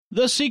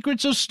The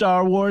Secrets of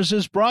Star Wars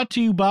is brought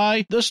to you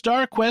by the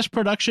Star Quest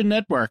Production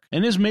Network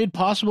and is made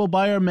possible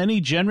by our many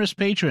generous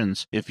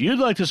patrons. If you'd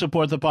like to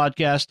support the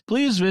podcast,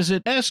 please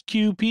visit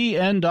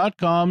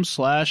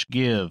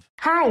sqpn.com/give.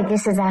 Hi,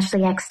 this is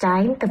Ashley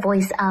Eckstein, the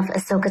voice of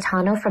Ahsoka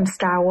Tano from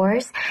Star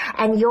Wars,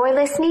 and you're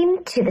listening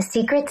to the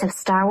Secrets of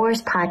Star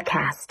Wars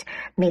podcast.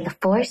 May the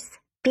Force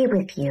be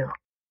with you.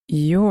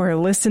 You're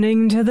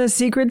listening to the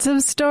Secrets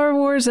of Star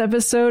Wars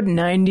episode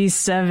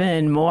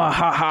 97.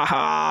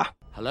 Mwahaha.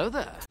 Hello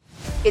there.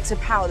 It's a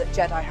power that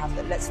Jedi have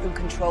that lets them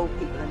control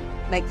people and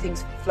make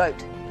things float.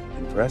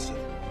 Impressive.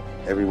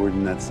 Every word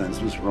in that sentence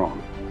was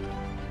wrong.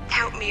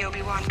 Help me,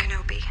 Obi-Wan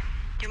Kenobi.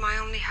 You're my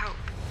only hope.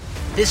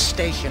 This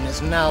station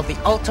is now the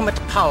ultimate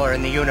power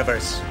in the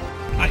universe.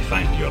 I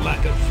find your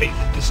lack of faith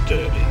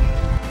disturbing.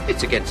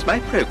 It's against my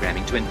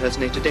programming to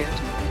impersonate a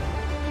deity.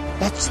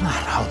 That's not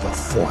how the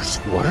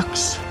Force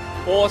works.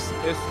 Force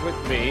is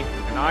with me,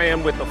 and I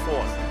am with the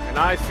Force, and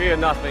I fear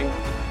nothing.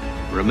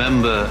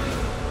 Remember,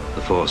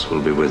 the Force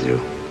will be with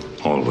you,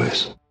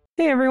 always.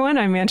 Hey everyone,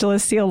 I'm Angela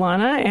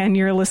Ciolana, and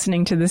you're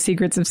listening to The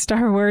Secrets of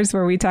Star Wars,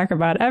 where we talk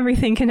about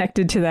everything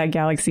connected to that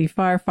galaxy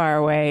far, far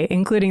away,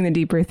 including the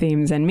deeper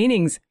themes and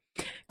meanings.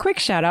 Quick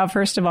shout out,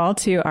 first of all,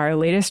 to our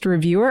latest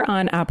reviewer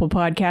on Apple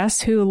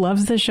Podcasts, who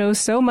loves the show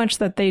so much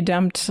that they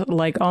dumped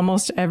like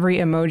almost every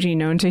emoji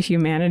known to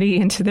humanity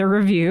into their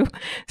review.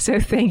 So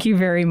thank you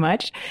very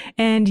much.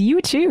 And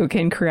you too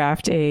can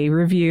craft a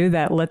review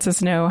that lets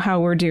us know how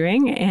we're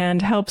doing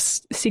and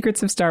helps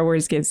Secrets of Star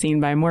Wars get seen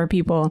by more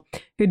people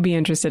who'd be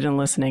interested in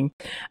listening.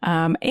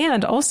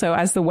 And also,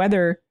 as the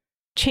weather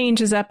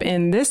changes up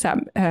in this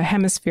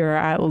hemisphere,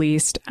 at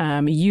least,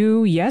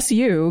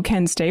 you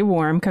can stay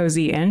warm,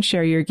 cozy, and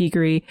share your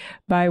geekery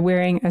by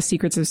wearing a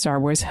Secrets of Star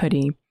Wars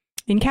hoodie,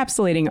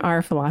 encapsulating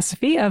our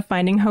philosophy of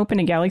finding hope in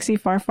a galaxy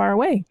far, far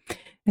away.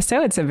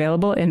 So it's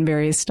available in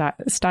various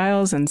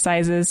styles and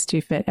sizes to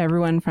fit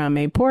everyone from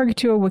a Porg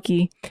to a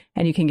Wookiee,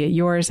 and you can get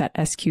yours at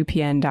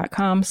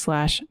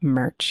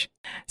sqpn.com/merch.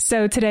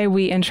 So today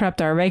we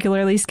interrupt our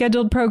regularly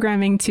scheduled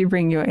programming to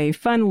bring you a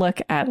fun look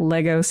at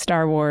Lego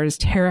Star Wars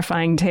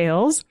Terrifying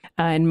Tales.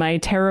 In my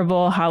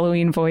terrible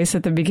Halloween voice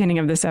at the beginning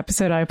of this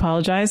episode, I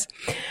apologize.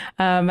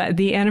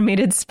 The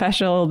animated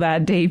special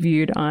that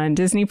debuted on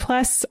Disney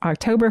Plus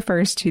October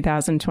 1st,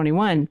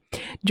 2021.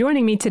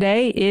 Joining me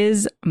today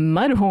is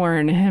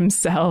Mudhorn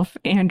himself,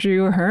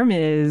 Andrew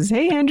Hermes.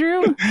 Hey,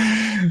 Andrew.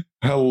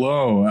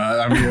 Hello.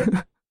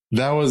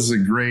 That was a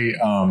great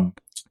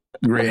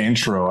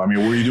intro. I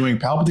mean, were you doing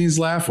Palpatine's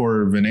laugh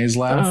or Vinay's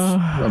laugh?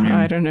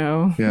 I don't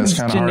know. Yeah, it's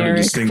kind of hard to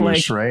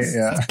distinguish, like, right?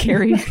 Yeah.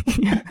 Scary.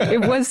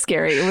 It was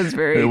scary. It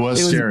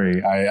was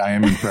scary. I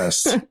am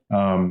impressed.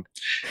 And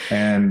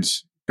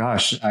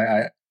gosh,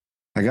 I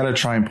got to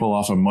try and pull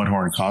off a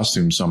Mudhorn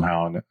costume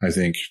somehow, I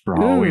think, for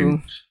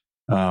Halloween,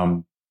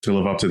 to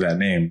live up to that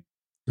name.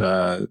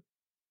 That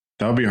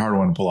would be a hard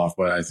one to pull off,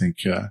 but I think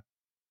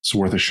it's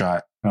worth a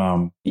shot.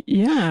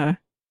 Yeah.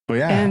 But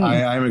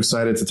yeah, I'm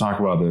excited to talk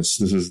about this.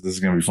 This is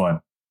going to be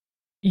fun.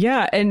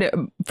 Yeah.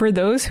 And for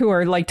those who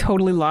are like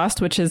totally lost,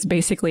 which is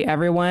basically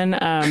everyone,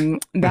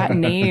 that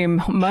name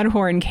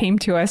Mudhorn came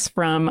to us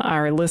from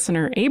our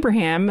listener,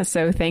 Abraham.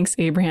 So thanks,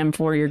 Abraham,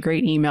 for your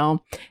great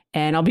email.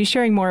 And I'll be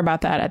sharing more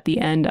about that at the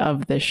end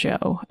of the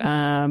show.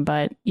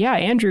 But yeah,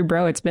 Andrew,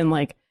 bro, it's been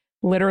like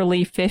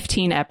literally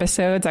 15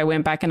 episodes. I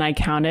went back and I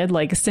counted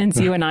like since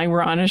you and I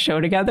were on a show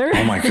together.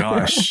 Oh my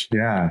gosh.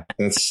 Yeah,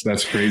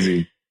 that's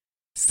crazy.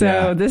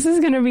 So This is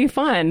going to be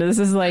fun. This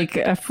is like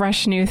a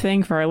fresh new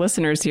thing for our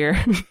listeners here.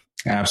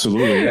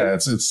 Absolutely. Yeah,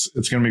 it's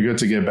going to be good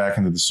to get back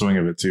into the swing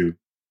of it too.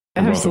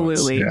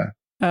 Absolutely. Yeah.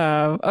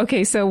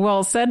 Okay, so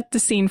well, set the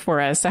scene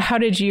for us. So how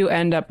did you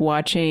end up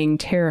watching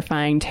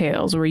Terrifying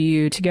Tales? Were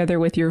you together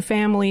with your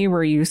family?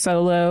 Were you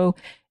solo?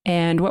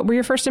 And what were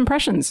your first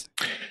impressions?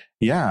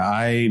 Yeah,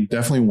 I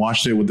definitely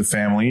watched it with the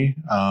family.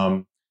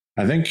 I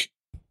think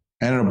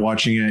I ended up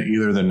watching it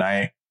either the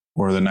night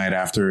or the night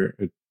after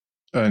it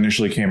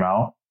initially came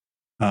out.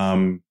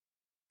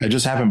 It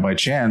just happened by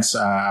chance.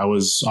 I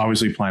was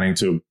obviously planning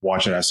to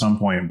watch it at some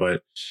point,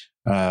 but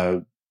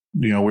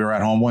we were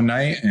at home one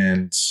night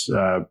and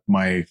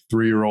my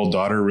 3-year-old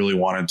daughter really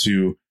wanted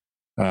to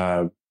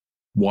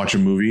watch a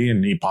movie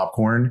and eat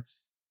popcorn,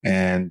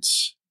 and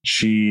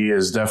she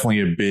is definitely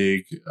a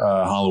big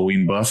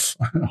Halloween buff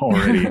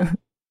already.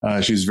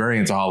 She's very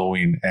into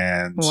Halloween,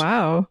 and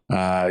wow.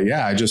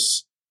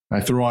 I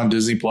threw on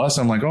Disney Plus.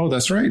 I'm like, oh,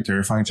 that's right,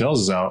 Terrifying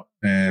Tales is out,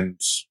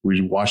 and we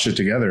watched it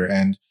together.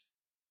 And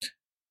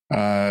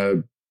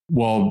real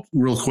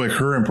quick,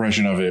 her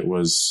impression of it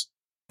was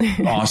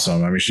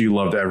awesome. I mean, she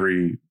loved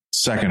every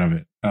second of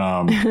it.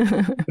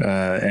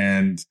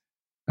 And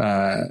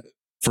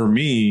for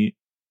me,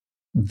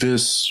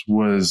 this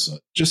was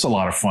just a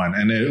lot of fun,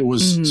 and it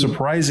was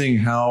surprising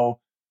how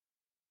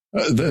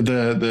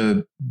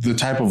the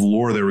type of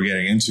lore they were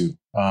getting into.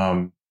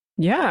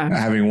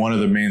 Having one of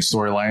the main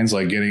storylines,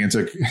 like getting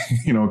into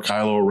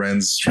Kylo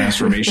Ren's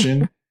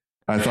transformation,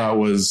 I thought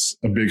was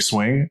a big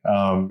swing,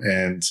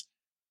 and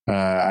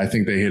I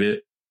think they hit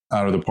it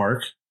out of the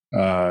park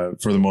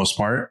for the most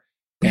part.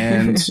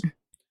 And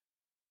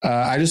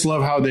I just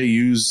love how they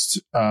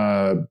used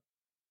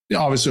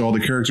obviously all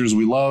the characters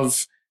we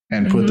love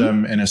and put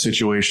them in a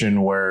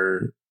situation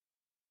where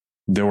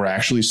there were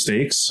actually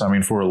stakes. I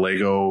mean, for a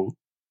Lego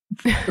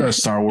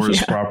Star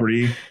Wars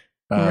property,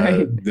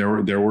 right.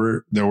 there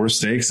were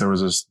stakes. There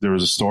was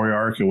a story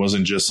arc. It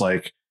wasn't just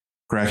like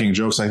cracking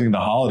jokes. I think the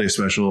holiday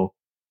special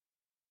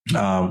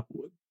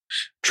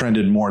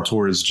trended more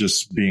towards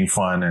just being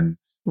fun and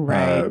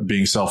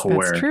being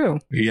self-aware. That's true.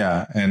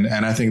 Yeah, and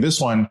I think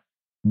this one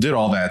did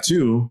all that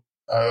too.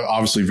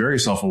 Obviously, very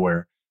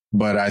self-aware.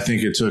 But I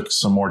think it took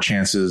some more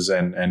chances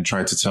and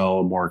tried to tell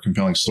a more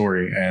compelling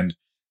story. And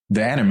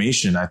the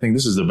animation, I think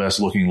this is the best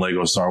looking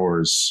Lego Star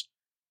Wars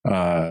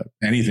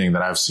anything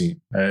that I've seen.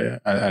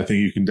 I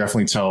think you can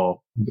definitely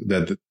tell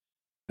that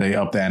they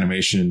upped the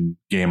animation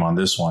game on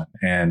this one.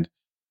 And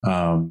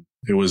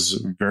it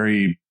was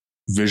very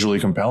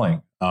visually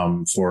compelling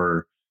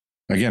for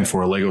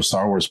a Lego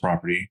Star Wars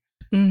property.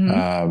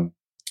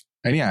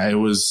 And yeah, it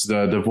was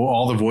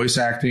all the voice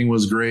acting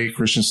was great.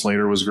 Christian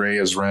Slater was great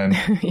as Ren,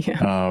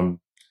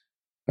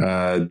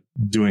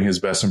 doing his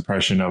best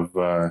impression of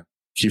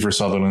Kiefer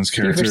Sutherland's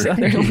character.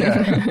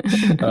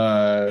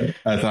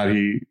 I thought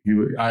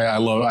I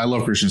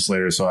love Christian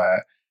Slater, so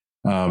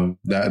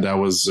that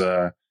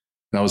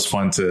was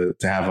fun to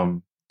have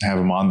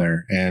him on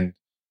there. And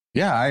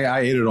yeah, I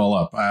ate it all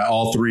up.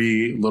 All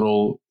three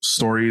little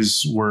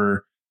stories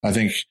were, I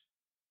think,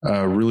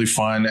 really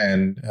fun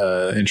and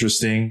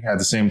interesting at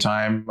the same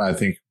time. I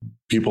think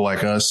people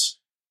like us,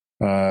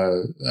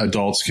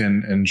 adults,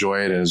 can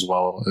enjoy it as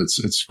well.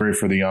 It's great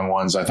for the young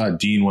ones. I thought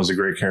Dean was a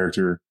great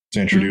character to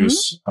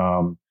introduce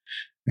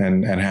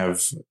and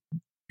have,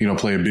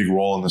 play a big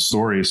role in the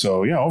story.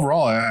 So yeah,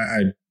 overall,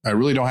 I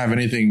really don't have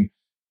anything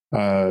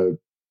that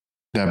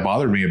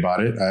bothered me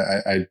about it.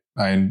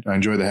 I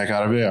enjoyed the heck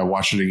out of it. I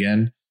watched it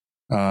again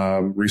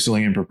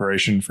recently in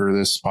preparation for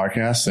this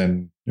podcast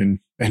and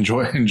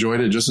enjoyed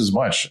it just as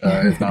much,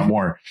 if not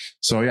more.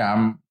 So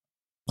yeah,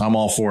 I'm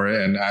all for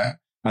it. And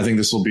I think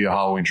this will be a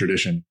Halloween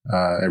tradition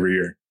every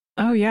year.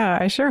 Oh yeah,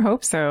 I sure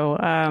hope so.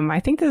 I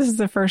think this is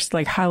the first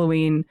like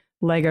Halloween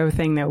Lego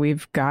thing that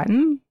we've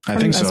gotten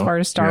as far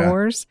as Star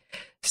Wars.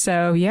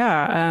 So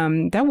yeah,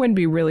 that would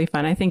be really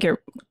fun. I think it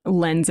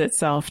lends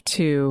itself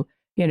to,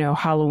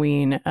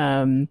 Halloween.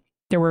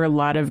 There were a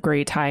lot of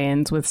great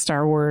tie-ins with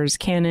Star Wars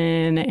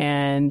canon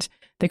and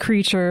the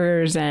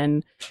creatures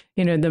and,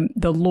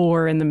 the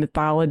lore and the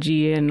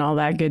mythology and all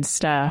that good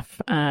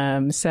stuff.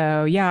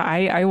 So yeah,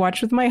 I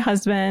watched with my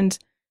husband.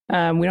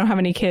 We don't have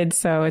any kids,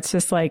 so it's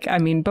just like,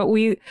 but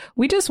we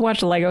just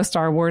watch Lego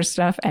Star Wars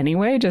stuff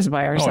anyway, just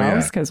by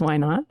ourselves, because why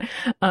not?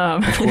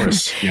 Of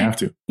course, you have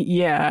to.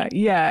 Yeah.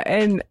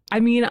 And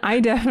I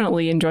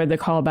definitely enjoyed the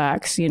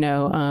callbacks,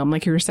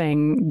 like you were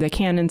saying, the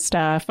canon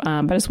stuff,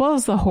 but as well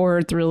as the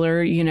horror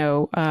thriller,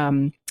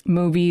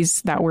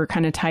 movies that were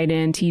kind of tied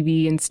in,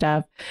 TV and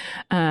stuff.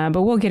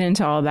 But we'll get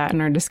into all that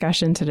in our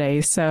discussion today.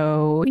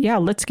 So yeah,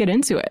 let's get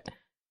into it.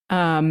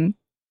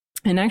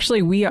 And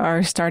actually, we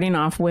are starting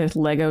off with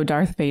Lego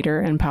Darth Vader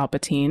and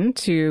Palpatine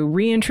to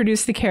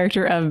reintroduce the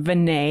character of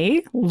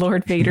Vinay,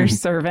 Lord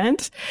Vader's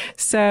servant.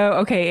 So,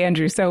 okay,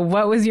 Andrew, so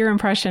what was your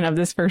impression of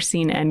this first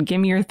scene? And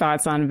give me your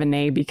thoughts on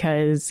Vinay,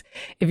 because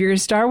if you're a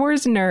Star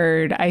Wars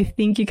nerd, I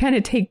think you kind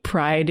of take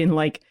pride in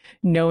like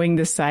knowing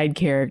the side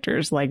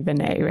characters like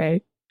Vinay,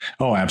 right?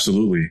 Oh,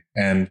 absolutely.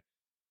 And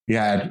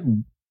yeah,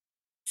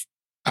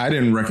 I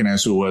didn't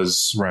recognize who it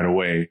was right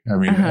away.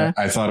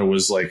 I thought it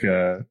was like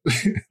a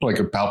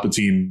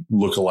Palpatine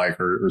lookalike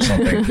or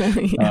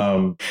something.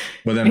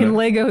 But then in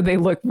Lego, they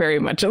look very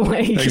much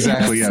alike.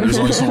 Exactly. Yeah. There's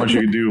only so much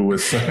you can do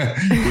with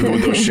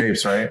those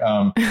shapes, right?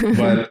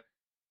 But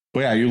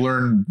yeah, you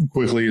learn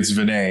quickly it's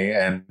Vinay,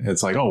 and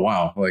it's like, oh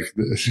wow, like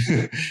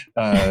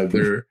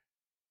they're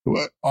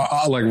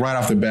like right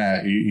off the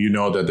bat, you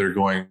know that they're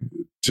going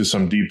to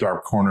some deep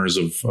dark corners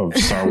of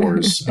Star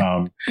Wars,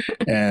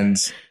 and.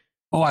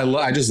 Oh,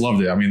 I just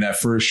loved it. That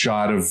first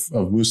shot of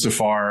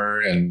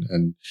Mustafar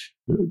and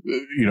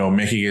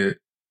making it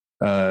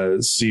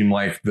seem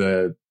like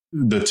the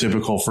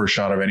typical first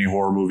shot of any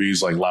horror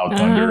movies, like loud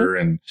thunder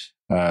and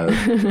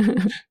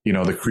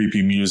the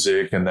creepy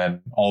music, and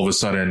then all of a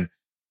sudden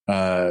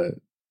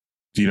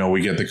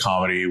we get the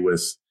comedy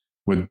with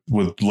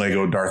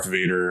Lego Darth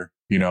Vader.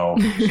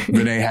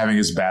 Vinay having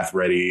his bath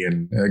ready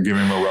and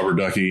giving him a rubber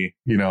ducky.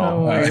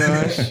 Oh my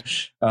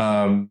gosh.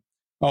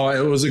 Oh,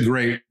 it was a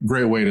great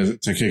way to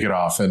kick it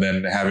off, and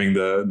then having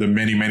the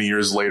many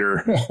years later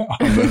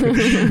on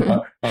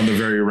the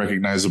very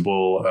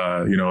recognizable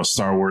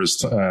Star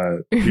Wars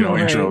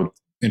right.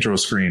 intro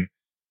screen.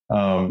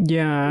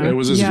 It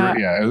was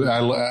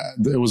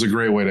it was a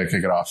great way to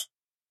kick it off.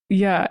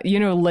 Yeah,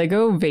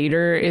 Lego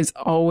Vader is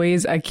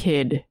always a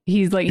kid.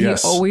 He's like,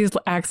 yes. He always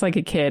acts like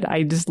a kid.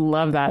 I just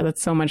love that.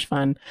 That's so much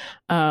fun.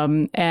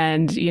 And,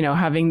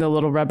 having the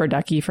little rubber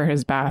ducky for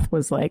his bath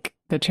was like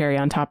the cherry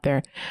on top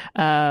there.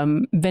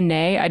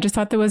 Vinay, I just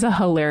thought that was a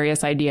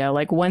hilarious idea.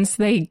 Like once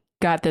they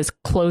got this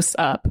close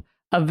up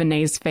of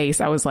Vinay's face,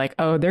 I was like,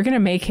 oh, they're going to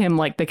make him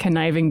like the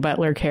conniving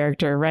butler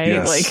character, right?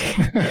 Yes.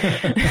 Like,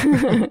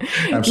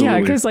 Absolutely. Yeah,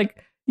 because like,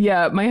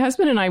 yeah, my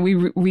husband and I,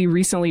 we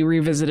recently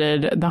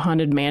revisited The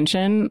Haunted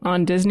Mansion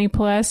on Disney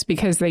Plus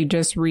because they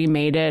just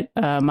remade it,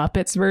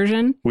 Muppets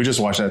version. We just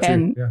watched that too.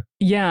 And,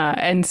 yeah.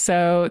 And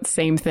so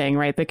same thing,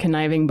 right? The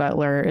conniving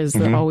butler is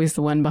always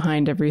the one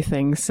behind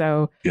everything.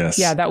 So yes.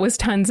 Yeah, that was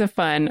tons of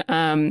fun.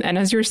 And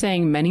as you're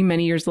saying, many,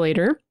 many years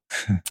later,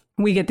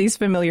 we get these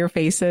familiar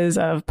faces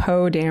of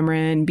Poe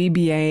Dameron,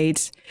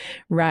 BB-8,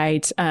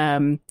 right?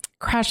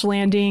 Crash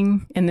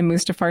landing in the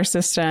Mustafar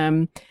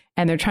system.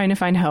 And they're trying to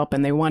find help,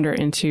 and they wander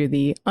into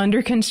the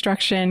under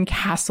construction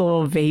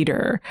Castle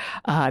Vader,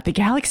 the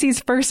galaxy's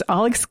first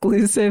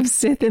all-exclusive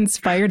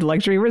Sith-inspired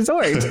luxury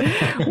resort,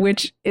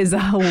 which is a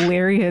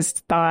hilarious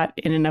thought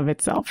in and of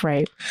itself,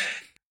 right?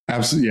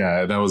 Absolutely,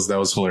 yeah, that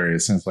was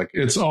hilarious. And it's like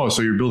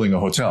so you're building a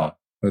hotel.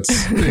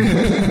 That's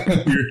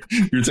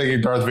you're taking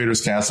Darth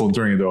Vader's castle and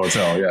turning it into a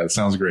hotel. Yeah, it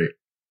sounds great.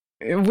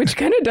 Which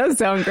kind of does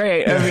sound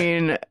great. I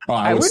mean,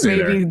 I would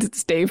maybe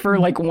stay for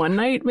like one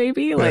night,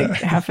 maybe like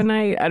half a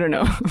night. I don't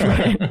know.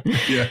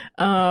 Yeah.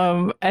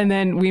 And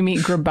then we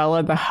meet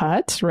Grabella the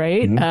Hutt,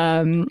 right?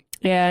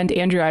 And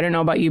Andrew, I don't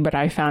know about you, but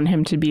I found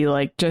him to be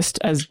like just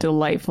as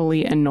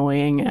delightfully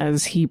annoying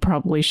as he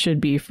probably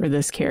should be for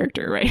this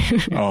character, right?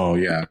 Oh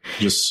yeah,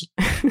 just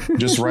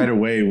right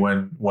away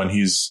when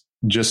he's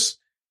just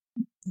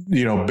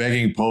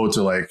begging Poe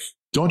to like.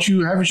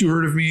 Haven't you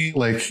heard of me?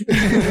 Like,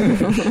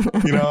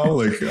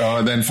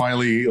 then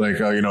finally, like,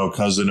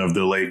 cousin of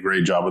the late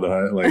great Jabba the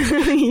Hutt. Like,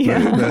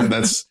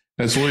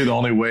 that's really the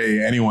only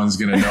way anyone's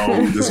going to know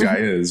who this guy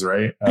is.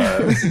 Right. I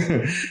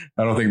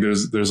don't think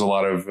there's a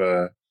lot of,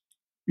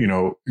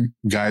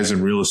 guys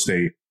in real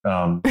estate,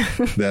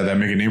 that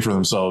make a name for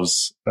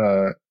themselves,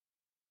 that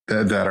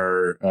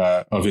are,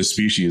 of his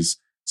species.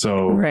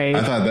 So right.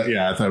 I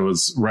thought it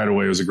was right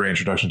away. It was a great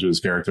introduction to his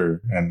character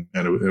and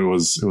it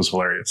was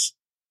hilarious.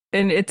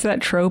 And it's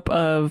that trope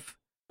of,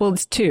 well,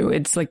 it's two.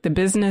 It's like the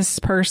business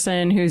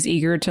person who's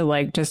eager to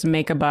like just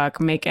make a buck,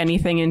 make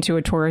anything into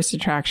a tourist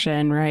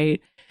attraction, right?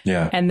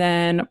 Yeah. And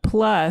then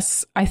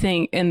plus, I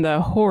think in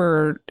the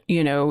horror,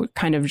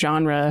 kind of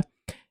genre,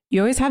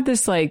 you always have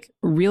this like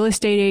real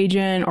estate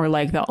agent or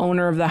like the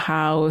owner of the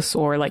house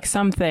or like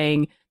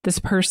something, this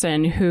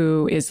person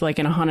who is like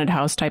in a haunted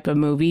house type of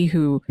movie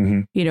who,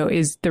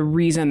 is the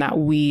reason that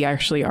we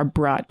actually are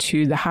brought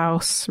to the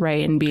house,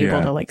 right? And be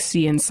able to like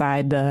see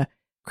inside the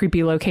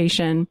creepy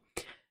location.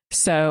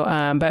 So,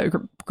 but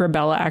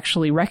Grabella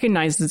actually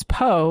recognizes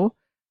Poe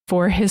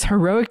for his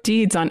heroic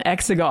deeds on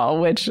Exegol,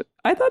 which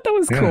I thought that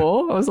was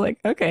cool. I was like,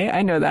 okay,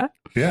 I know that.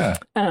 Yeah.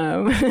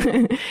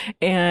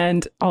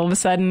 And all of a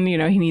sudden,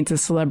 he needs a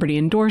celebrity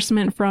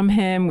endorsement from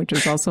him, which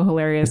is also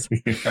hilarious.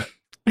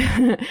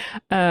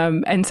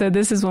 And so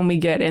this is when we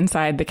get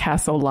inside the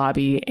castle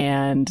lobby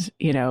and,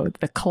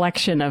 the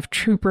collection of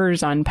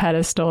troopers on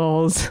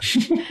pedestals,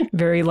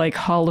 very like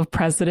Hall of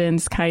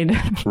Presidents kind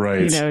of,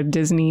 right.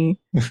 Disney,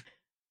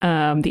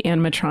 the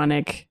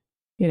animatronic,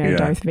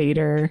 Darth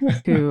Vader,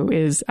 who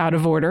is out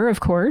of order, of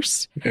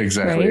course.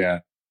 Exactly.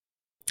 Right?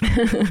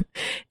 Yeah.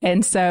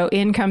 And so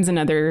in comes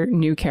another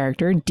new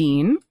character,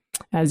 Dean,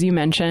 as you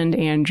mentioned,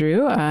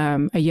 Andrew,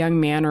 a young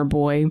man or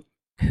boy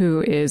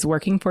who is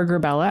working for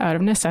Grabella out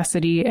of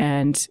necessity,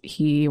 and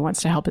he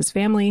wants to help his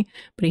family,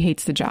 but he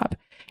hates the job.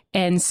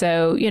 And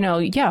so,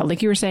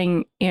 like you were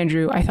saying,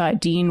 Andrew, I thought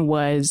Dean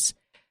was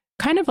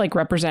kind of like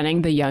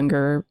representing the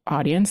younger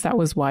audience that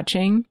was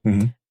watching.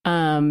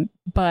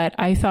 But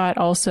I thought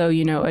also,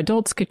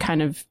 adults could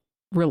kind of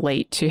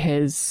relate to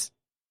his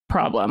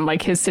problem,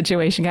 like his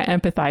situation, got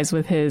empathize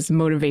with his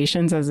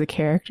motivations as a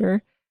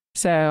character.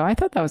 So I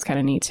thought that was kind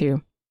of neat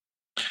too.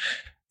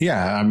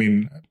 Yeah, I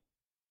mean,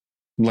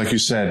 like you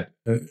said,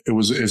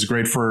 it's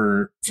great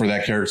for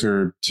that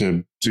character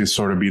to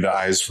sort of be the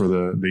eyes for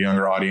the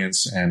younger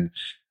audience and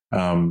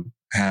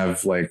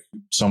have like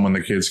someone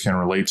the kids can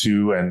relate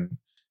to and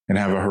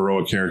have a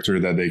heroic character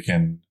that they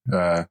can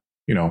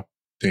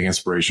take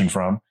inspiration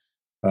from.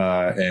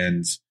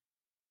 And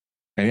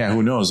yeah,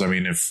 who knows? I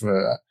mean, if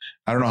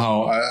I don't know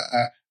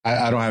how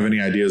I don't have any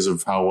ideas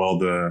of how well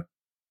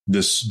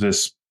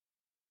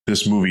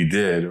this movie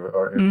did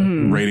or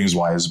ratings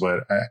wise,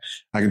 but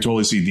I can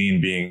totally see Dean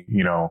being,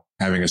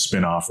 having a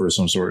spinoff or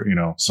some sort,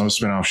 some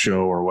spinoff show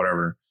or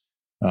whatever.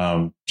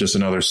 Just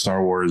another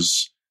Star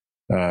Wars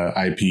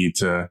IP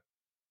to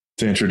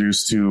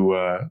introduce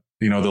to,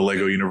 the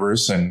Lego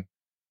universe, and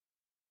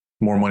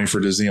more money for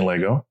Disney and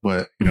Lego,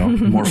 but,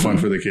 more fun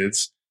for the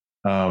kids.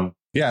 I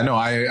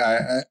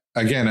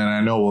again, and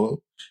I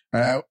know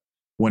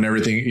when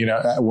everything,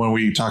 when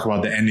we talk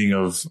about the ending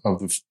of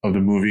the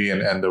movie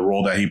and the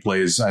role that he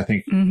plays, I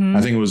think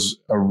it was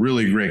a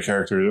really great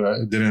character.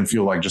 It didn't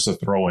feel like just a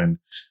throw in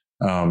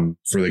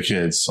for the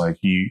kids. Like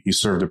he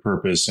served a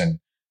purpose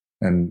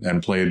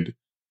and played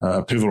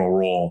a pivotal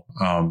role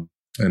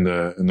in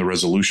the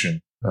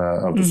resolution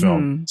of the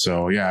film.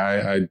 So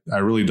yeah, I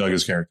really dug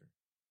his character.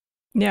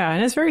 Yeah,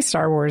 and it's very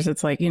Star Wars.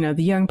 It's like, the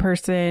young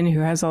person who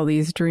has all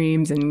these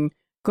dreams and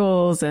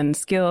goals and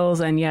skills,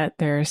 and yet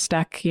they're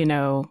stuck, you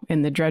know,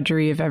 in the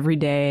drudgery of every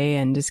day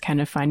and just kind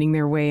of finding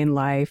their way in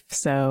life.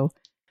 So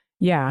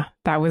yeah,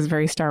 that was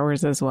very Star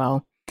Wars as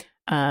well.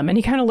 And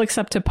he kind of looks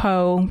up to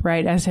Poe,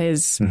 right, as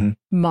his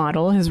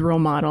model, his role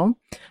model.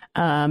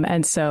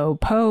 And so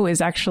Poe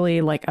is actually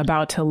like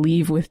about to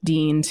leave with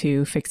Dean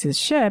to fix his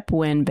ship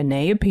when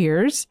Benet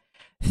appears,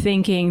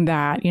 thinking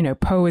that, you know,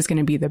 Poe is going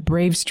to be the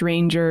brave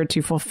stranger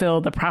to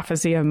fulfill the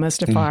prophecy of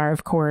Mustafar.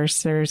 Of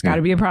course, there's got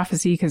to be a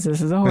prophecy because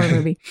this is a horror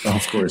movie.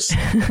 Of course.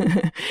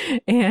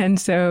 And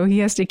so he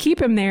has to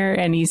keep him there,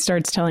 and he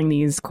starts telling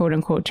these quote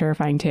unquote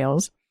terrifying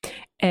tales.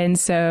 And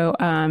so,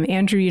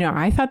 Andrew, you know,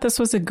 I thought this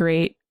was a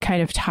great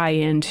kind of tie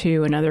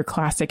into another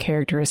classic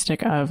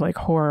characteristic of like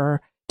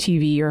horror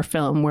TV or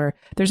film, where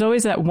there's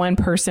always that one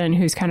person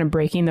who's kind of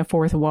breaking the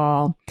fourth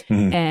wall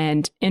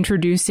and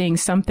introducing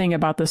something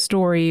about the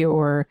story,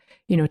 or,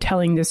 you know,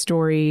 telling the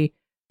story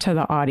to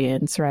the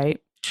audience,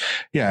 right?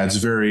 Yeah, it's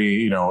very,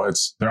 you know,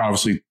 they're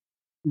obviously,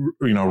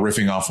 you know,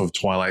 riffing off of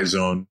Twilight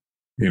Zone.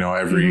 You know,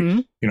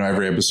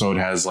 every episode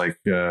has like,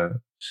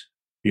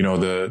 you know,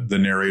 the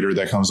narrator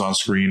that comes on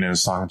screen and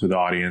is talking to the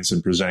audience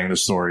and presenting the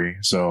story.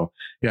 So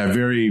yeah,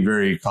 very,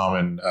 very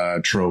common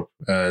trope.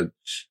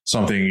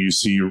 Something you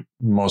see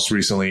most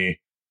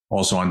recently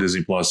also on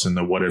Disney Plus in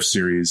the What If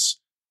series.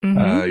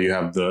 You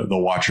have the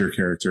Watcher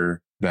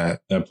character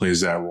that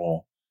plays that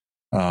role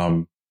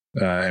and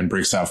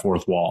breaks that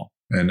fourth wall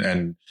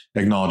and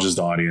acknowledges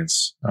the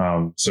audience.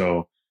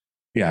 So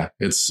yeah,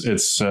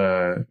 it's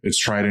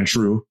tried and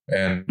true.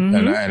 And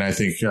I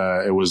think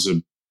it was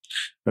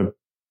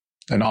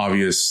an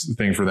obvious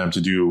thing for them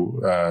to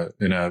do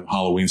in a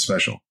Halloween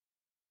special.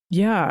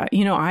 Yeah.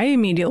 You know, I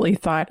immediately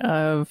thought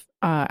of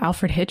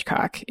Alfred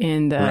Hitchcock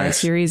in the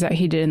series that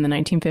he did in the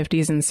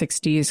 1950s and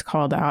 60s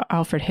called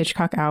Alfred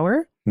Hitchcock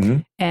Hour.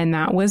 And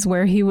that was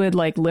where he would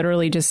like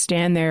literally just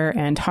stand there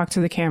and talk to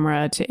the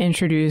camera to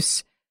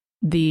introduce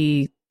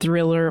the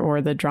thriller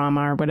or the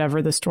drama or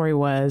whatever the story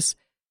was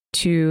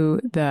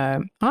to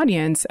the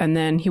audience. And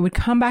then he would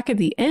come back at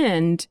the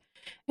end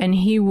and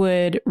he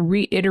would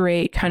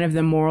reiterate kind of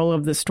the moral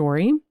of the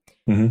story.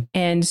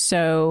 And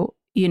so,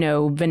 you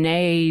know,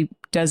 Benet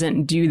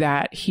doesn't do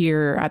that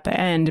here at the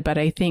end, but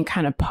I think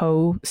kind of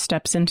Poe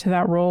steps into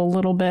that role a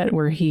little bit,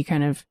 where he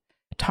kind of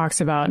talks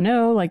about,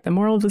 no, like the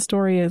moral of the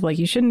story is like,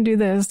 you shouldn't do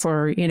this,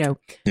 or, you know.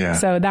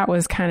 So that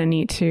was kind of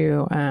neat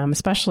too,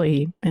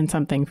 especially in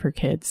something for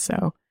kids.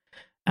 So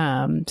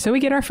we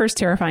get our first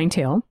terrifying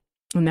tale.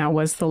 And that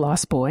was The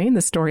Lost Boy,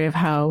 the story of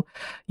how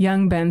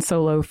young Ben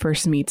Solo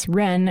first meets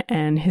Ren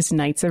and his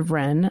Knights of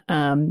Ren.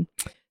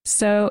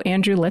 So,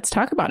 Andrew, let's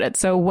talk about it.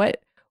 So what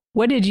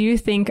did you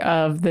think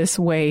of this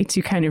way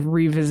to kind of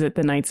revisit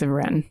the Knights of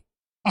Ren?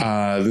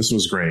 This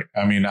was great.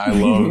 I mean, I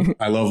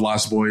love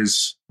Lost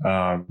Boys.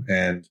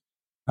 And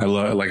I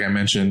love, like I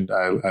mentioned,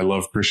 I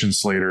love Christian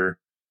Slater.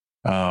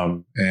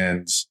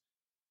 And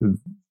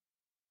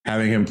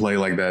having him play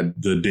like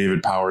that, the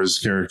David Powers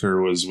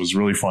character was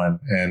really fun.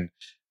 And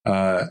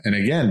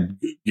again,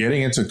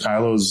 getting into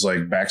Kylo's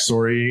like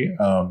backstory,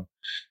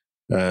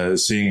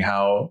 seeing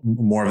how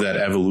more of that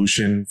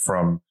evolution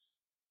from,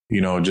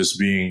 you know, just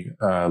being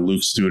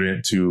Luke's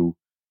student to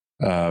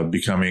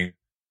becoming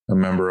a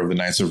member of the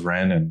Knights of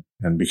Ren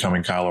and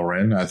becoming Kylo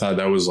Ren. I thought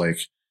that was like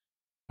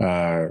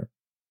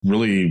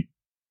really,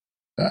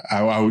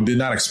 I did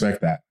not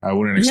expect that. I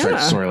wouldn't expect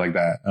a story like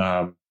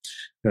that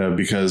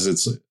because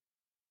it's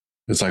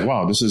like,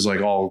 wow, this is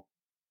like all,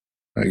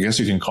 I guess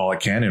you can call it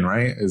canon,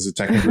 right? Is it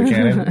technically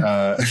canon?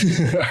 I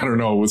don't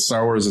know. With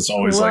Star Wars, it's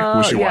always like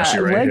wishy-washy,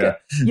 right?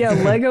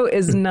 Lego, Lego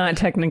is not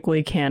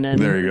technically canon.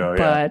 There you go.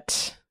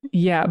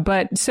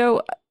 But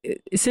so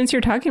since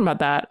you're talking about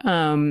that,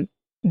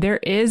 there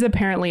is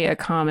apparently a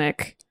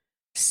comic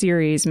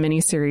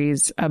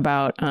miniseries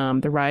about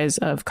the rise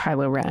of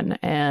Kylo Ren,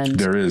 and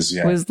there is.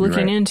 Yeah, was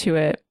looking into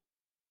it.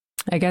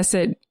 I guess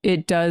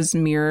it does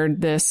mirror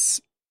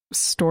this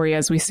story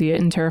as we see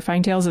it in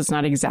Terrifying Tales. It's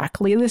not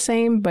exactly the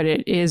same, but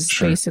it is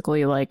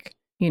basically like,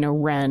 you know,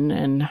 Ren,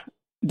 and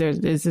there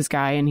is this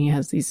guy and he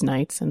has these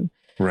knights, and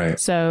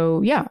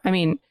so yeah, I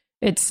mean,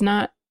 it's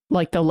not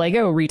like the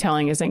Lego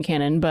retelling isn't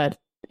canon, but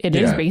it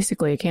is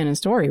basically a canon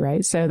story,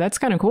 right? So that's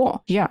kind of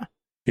cool.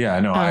 I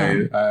know.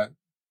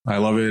 I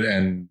love it,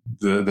 and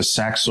the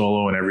sax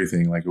solo and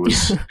everything, like it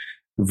was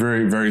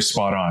very, very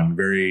spot on,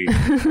 very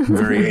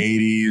very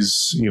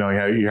 80s. You know,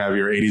 you have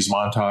your 80s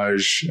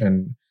montage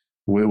and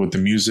with the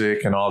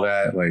music and all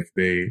that, like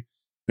they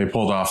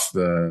pulled off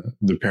the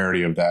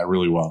parody of that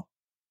really well.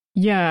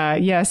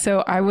 Yeah. So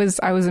I was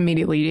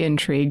immediately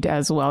intrigued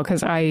as well,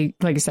 because like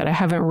I said, I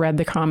haven't read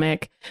the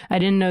comic. I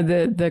didn't know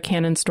the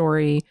canon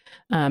story,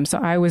 so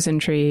I was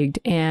intrigued.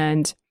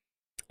 And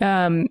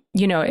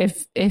you know,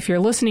 if you're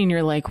listening,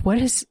 you're like,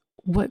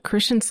 what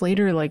Christian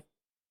Slater, like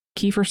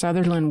Kiefer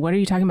Sutherland, what are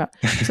you talking about?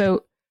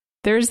 So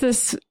there's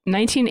this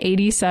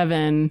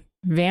 1987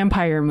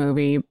 vampire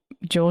movie,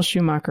 Joel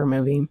Schumacher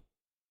movie,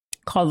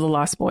 called The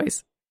Lost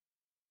Boys.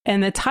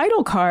 And the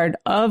title card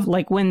of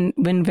like when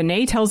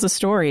Benet tells the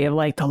story of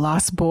like the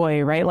lost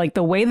boy, right? Like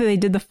the way that they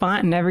did the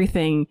font and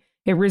everything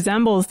it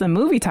resembles the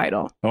movie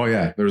title. Oh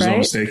yeah, there's no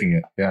mistaking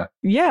it. Yeah.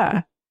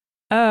 Yeah.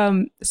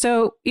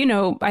 So, you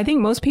know, I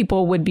think most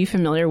people would be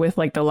familiar with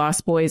like the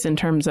Lost Boys in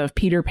terms of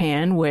Peter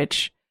Pan,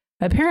 which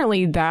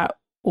apparently that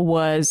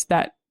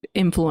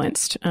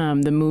influenced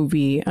the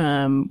movie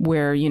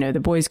where, you know, the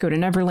boys go to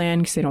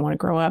Neverland because they don't want to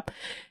grow up.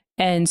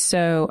 And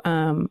so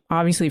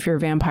obviously, if you're a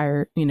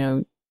vampire, you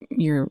know,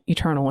 you're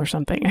eternal or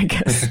something, I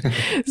guess.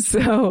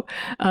 So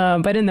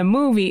but in the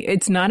movie,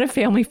 it's not a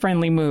family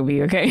friendly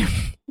movie. OK,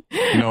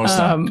 no, it's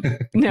not.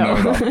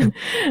 No.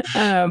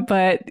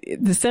 But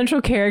the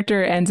central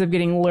character ends up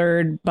getting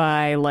lured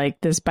by like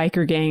this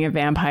biker gang of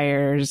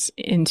vampires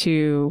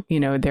into, you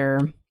know, their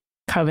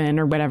coven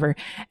or whatever.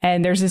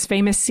 And there's this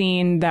famous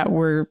scene that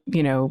where,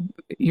 you know,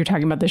 you're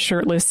talking about the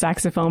shirtless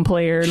saxophone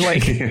player,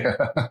 like,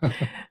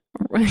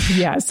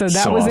 yeah. So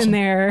that was awesome. In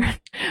there.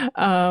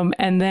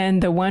 And then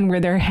the one where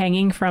they're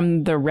hanging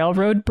from the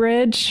railroad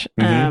bridge.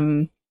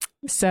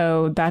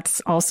 So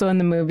that's also in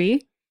the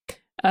movie.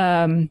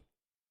 And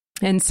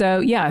so,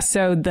 yeah,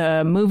 so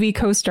the movie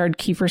co-starred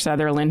Kiefer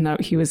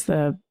Sutherland. He was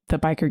the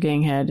biker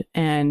gang head.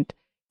 And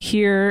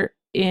here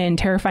in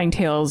Terrifying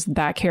Tales,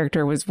 that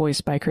character was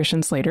voiced by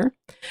Christian Slater.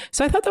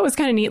 So I thought that was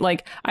kind of neat.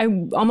 Like, I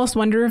almost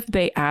wonder if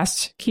they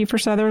asked Kiefer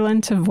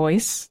Sutherland to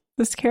voice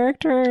this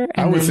character.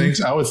 I would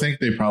think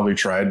they probably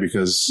tried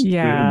because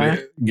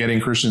getting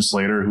Christian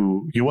Slater,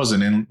 who he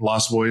wasn't in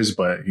Lost Boys,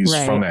 but he's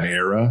from that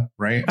era,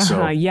 right?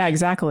 So yeah,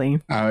 exactly.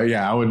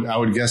 I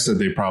would guess that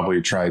they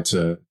probably tried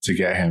to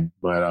get him,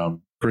 but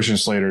Christian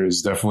Slater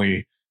is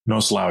definitely no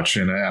slouch,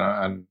 and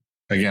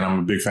again, I'm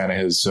a big fan of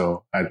his.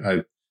 So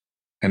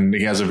and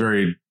he has a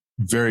very,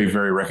 very,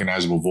 very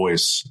recognizable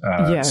voice.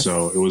 Yes.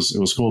 So it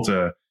was cool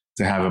to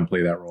have him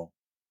play that role.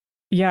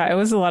 Yeah, it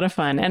was a lot of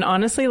fun, and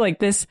honestly, like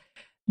this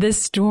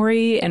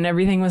story and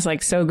everything was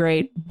like so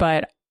great,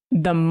 but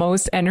the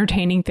most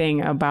entertaining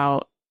thing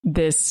about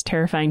this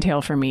Terrifying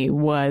Tale for me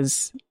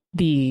was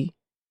the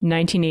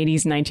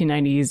 1980s,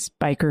 1990s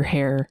biker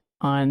hair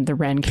on the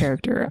Ren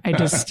character. I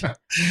just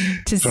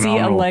to see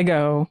a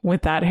Lego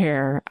with that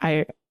hair,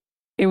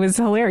 it was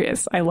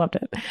hilarious. I loved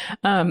it.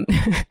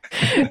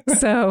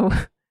 So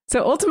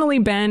ultimately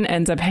Ben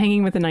ends up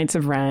hanging with the Knights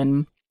of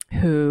Ren,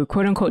 who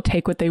quote unquote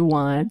take what they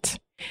want.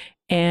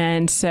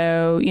 And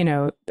so, you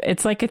know,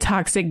 it's like a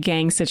toxic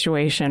gang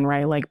situation,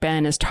 right? Like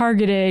Ben is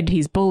targeted.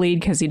 He's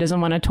bullied because he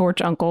doesn't want to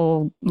torch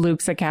Uncle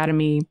Luke's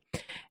academy.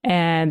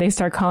 And they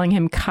start calling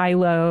him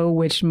Kylo,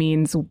 which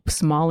means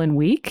small and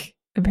weak,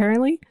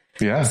 apparently.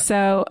 Yeah.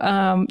 So,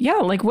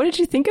 like, what did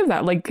you think of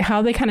that? Like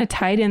how they kind of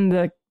tied in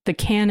the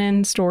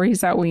canon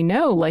stories that we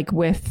know, like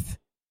with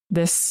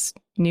this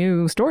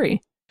new story.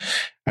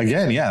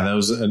 Again, yeah, that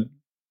was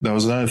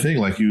another thing.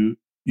 Like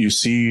you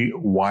see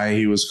why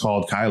he was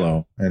called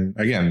Kylo. And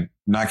again,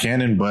 not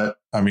canon, but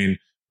I mean,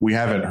 we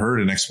haven't heard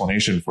an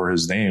explanation for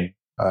his name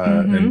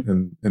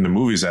in the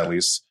movies, at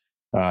least.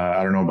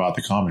 I don't know about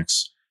the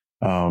comics.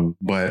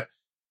 But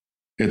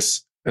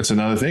it's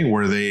another thing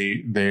where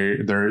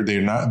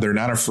they're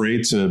not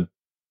afraid to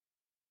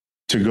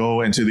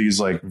go into these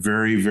like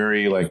very,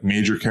 very like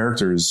major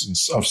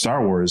characters of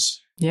Star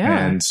Wars.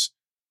 Yeah.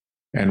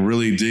 And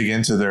really dig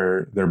into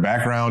their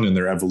background and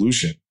their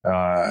evolution.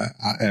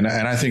 And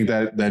I think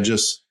that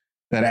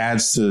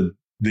adds to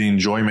the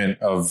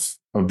enjoyment of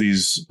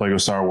these Lego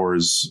Star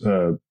Wars,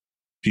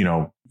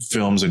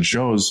 films and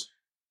shows,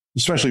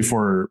 especially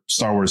for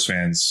Star Wars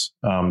fans,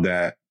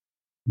 that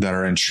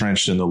are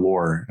entrenched in the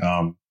lore.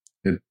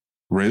 It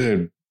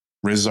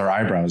raises our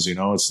eyebrows, you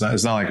know, it's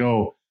not like,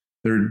 oh,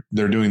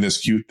 they're doing this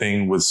cute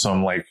thing with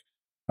some like,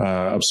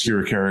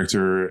 obscure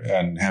character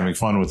and having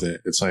fun with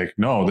it. It's like,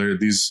 no,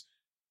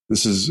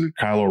 this is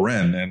Kylo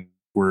Ren, and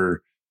we're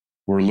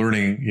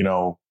learning, you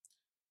know,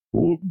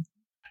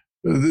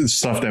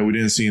 stuff that we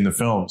didn't see in the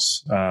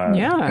films.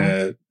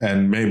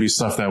 And maybe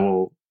stuff that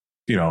will,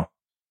 you know,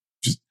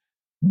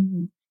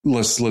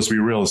 just let's be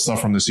real, stuff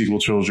from the sequel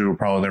trilogy we'll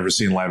probably never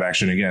see in live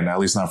action again, at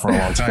least not for a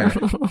long time.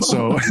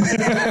 So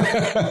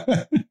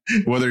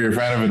whether you're a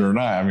fan of it or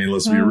not, I mean,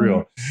 let's be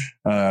real.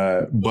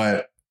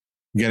 But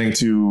getting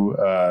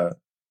to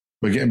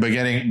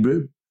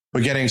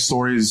getting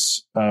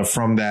stories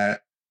from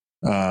that.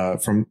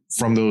 From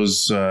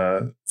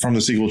the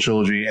sequel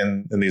trilogy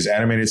and these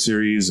animated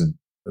series and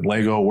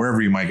Lego,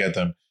 wherever you might get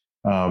them,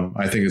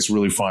 I think it's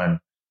really fun.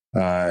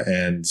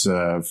 And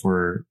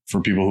for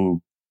people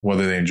who,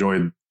 whether they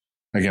enjoyed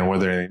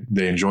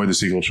the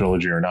sequel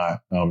trilogy or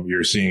not,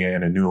 you're seeing it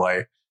in a new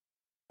light.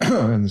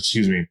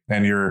 Excuse me,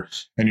 and you're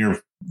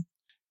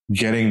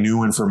getting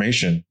new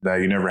information that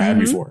you never had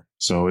before.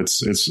 So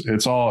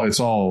it's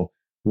all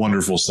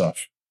wonderful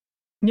stuff.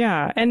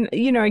 Yeah, and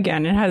you know,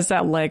 again, it has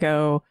that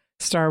Lego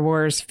Star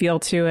Wars feel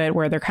to it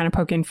where they're kind of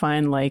poking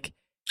fun, like,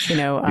 you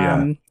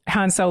know,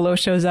 Han Solo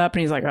shows up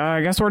and he's like, oh,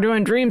 I guess we're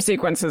doing dream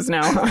sequences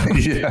now.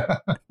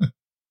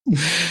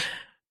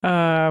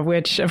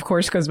 Which of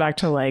course goes back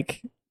to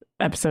like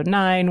episode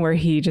 9 where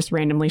he just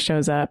randomly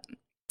shows up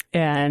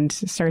and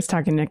starts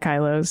talking to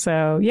Kylo.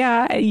 So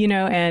yeah, you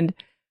know, and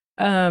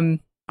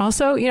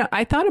also, you know,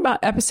 I thought about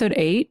episode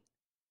 8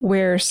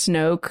 where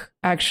Snoke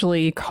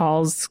actually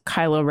calls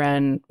Kylo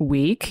Ren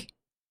weak.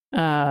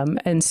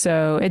 And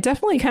so it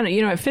definitely kind of,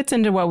 it fits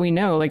into what we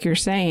know, like you're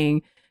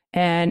saying,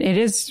 and it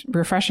is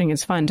refreshing.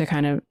 It's fun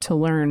to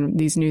learn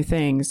these new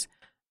things.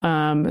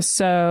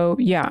 So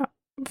yeah,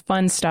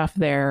 fun stuff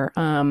there.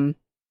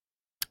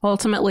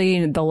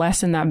 Ultimately, the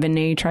lesson that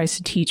Vinay tries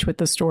to teach with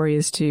the story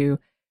is to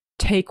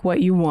take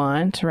what you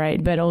want,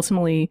 right? But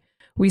ultimately,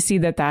 we see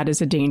that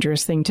is a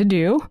dangerous thing to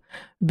do,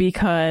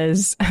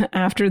 because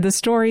after the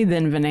story,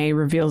 then Vinay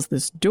reveals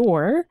this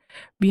door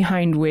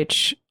behind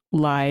which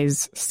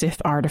lies Sith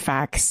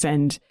artifacts.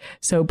 And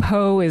so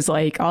Poe is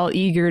like all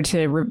eager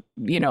to,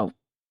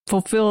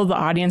 fulfill the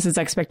audience's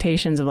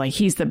expectations of like,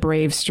 he's the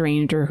brave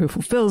stranger who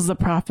fulfills the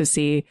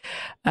prophecy.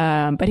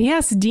 But he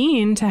asks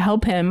Dean to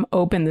help him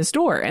open this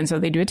door. And so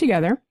they do it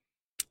together.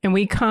 And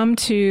we come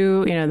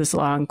to, this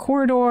long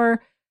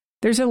corridor.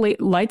 There's a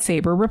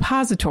lightsaber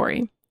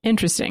repository.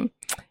 Interesting.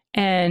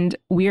 And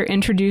we are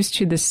introduced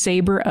to the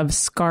Saber of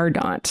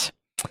Skardant.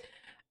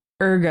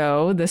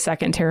 Ergo, the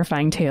second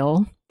terrifying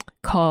tale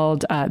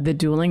called The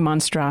Dueling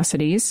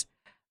Monstrosities.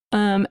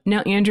 Now,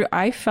 Andrew,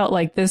 I felt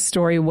like this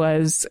story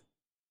was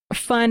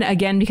fun,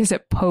 again, because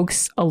it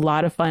pokes a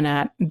lot of fun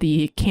at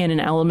the canon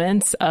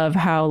elements of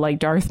how like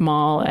Darth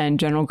Maul and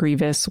General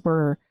Grievous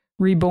were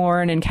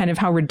reborn and kind of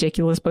how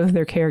ridiculous both of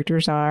their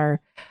characters are.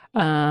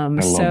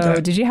 So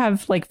did you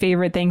have like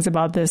favorite things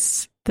about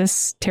this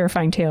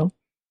terrifying tale?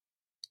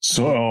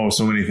 So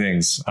many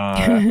things.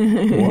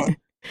 I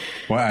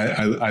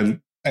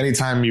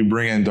anytime you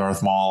bring in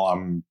Darth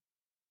Maul,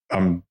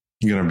 I'm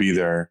gonna be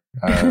there,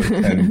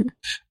 and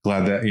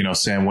glad that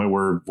Sam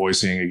Witwer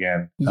voicing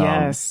again.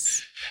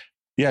 Yes.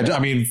 Yeah, I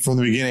mean, from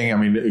the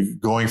beginning,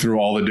 going through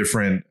all the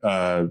different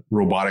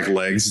robotic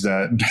legs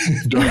that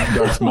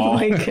Darth Maul,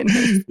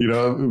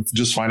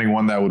 just finding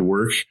one that would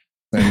work,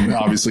 and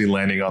obviously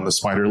landing on the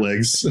spider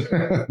legs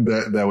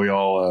that we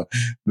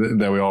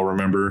all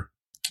remember.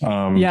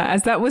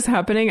 As that was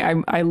happening,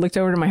 I looked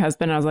over to my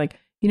husband and I was like,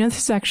 this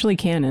is actually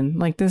canon.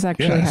 Like, this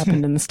actually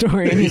happened in the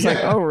story. And he's like,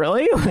 oh,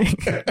 really?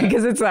 Like,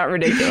 because it's that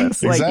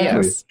ridiculous. Exactly.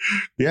 Like, yes.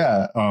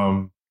 Yeah.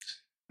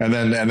 And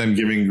then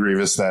giving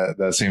Grievous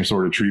that same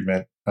sort of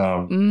treatment.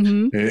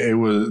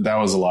 That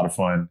was a lot of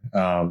fun.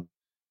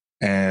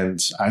 And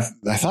I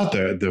thought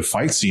the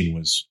fight scene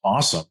was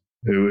awesome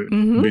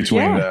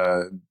between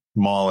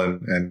Maul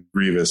and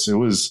Grievous. It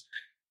was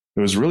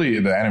really,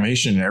 the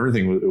animation and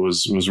everything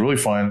was really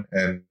fun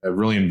and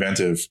really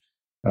inventive.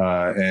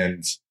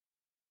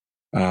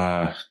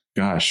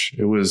 Gosh,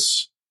 it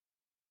was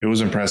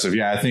impressive.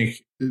 Yeah, I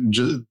think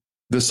the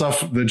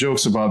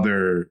jokes about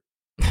their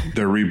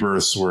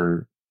rebirths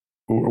were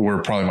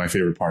probably my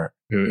favorite part.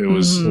 It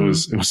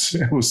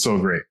was so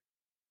great.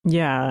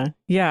 Yeah.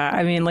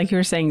 I mean, like you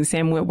were saying,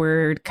 Sam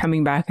Witwer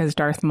coming back as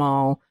Darth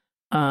Maul.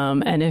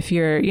 And if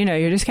you're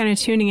just kind of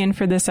tuning in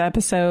for this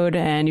episode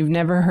and you've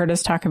never heard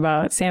us talk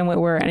about Sam Witwer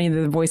or any of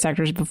the voice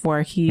actors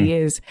before, he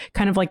is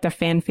kind of like the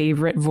fan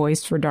favorite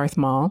voice for Darth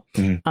Maul.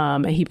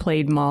 He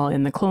played Maul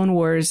in the Clone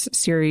Wars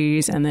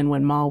series, and then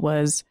when Maul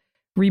was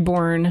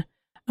reborn,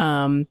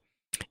 and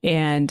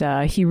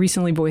he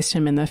recently voiced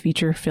him in the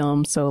feature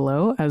film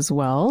Solo as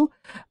well.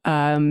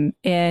 And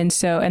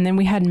then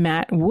we had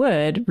Matt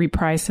Wood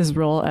reprise his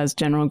role as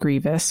General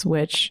Grievous,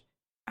 which,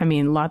 I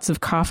mean, lots of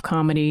cough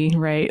comedy,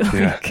 right?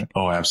 Yeah.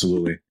 Oh,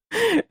 absolutely.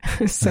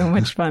 So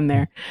much fun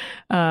there.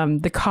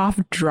 The cough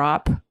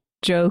drop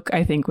joke,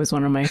 I think, was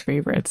one of my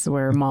favorites,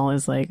 where Maul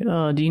is like,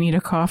 oh, do you need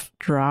a cough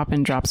drop?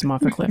 And drops him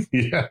off a cliff.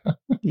 Yeah.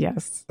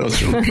 Yes. That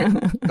was really good.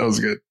 That was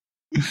good.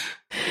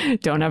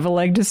 Don't have a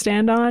leg to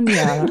stand on?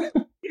 Yeah.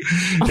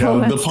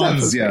 The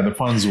puns. Yeah, the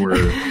puns were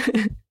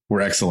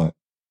excellent.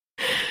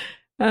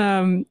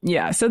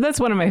 So that's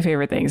one of my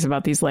favorite things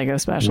about these Lego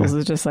specials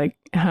is just like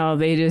how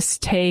they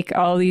just take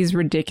all these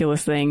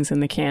ridiculous things in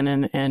the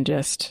canon and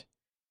just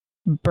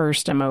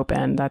burst them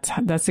open.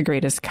 That's the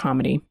greatest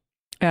comedy.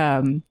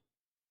 Yeah.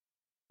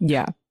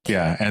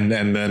 And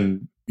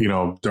then,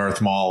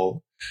 Darth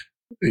Maul,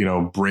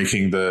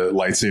 breaking the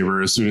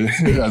lightsaber as soon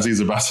as he's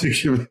about to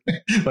give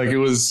it. Like,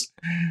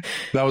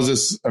 that was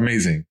just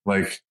amazing.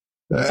 Like,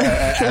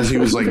 as he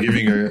was like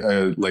giving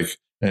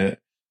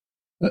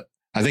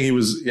I think he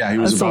was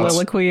about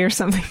soliloquy or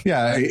something.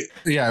 Yeah.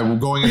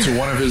 Going into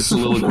one of his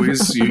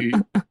soliloquies, you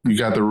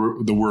got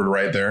the word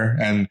right there,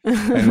 and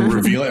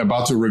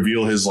about to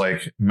reveal his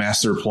like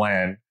master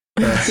plan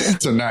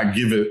to not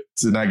give it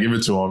to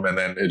him, and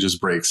then it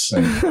just breaks,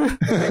 and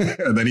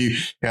then he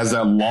has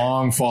that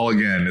long fall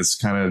again. It's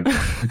kind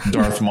of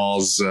Darth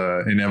Maul's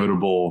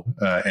inevitable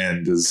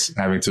end, is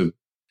having to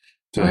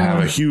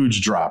have a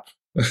huge drop,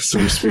 so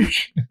to speak.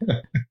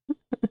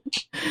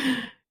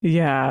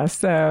 Yeah.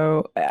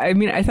 So, I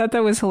mean, I thought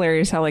that was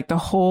hilarious how like the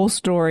whole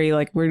story,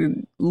 like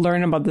we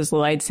learn about this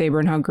lightsaber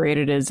and how great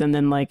it is. And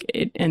then like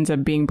it ends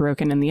up being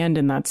broken in the end.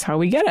 And that's how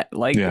we get it,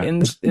 like in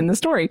the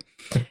story.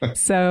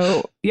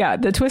 So, yeah,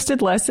 the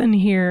twisted lesson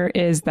here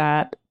is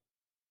that,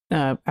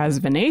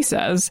 as Vinay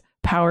says,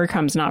 power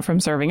comes not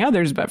from serving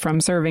others, but from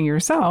serving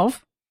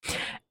yourself.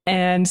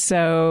 And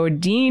so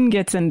Dean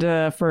gets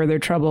into further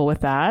trouble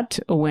with that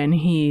when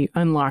he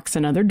unlocks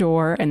another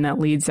door, and that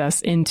leads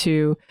us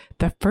into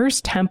the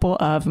first temple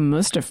of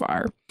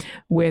Mustafar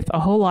with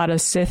a whole lot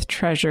of Sith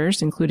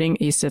treasures, including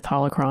a Sith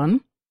holocron.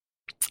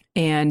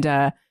 And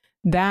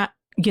that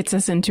gets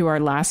us into our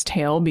last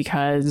tale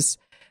because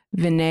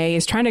Vinay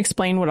is trying to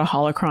explain what a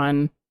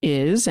holocron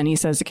is, and he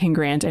says it can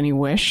grant any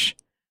wish.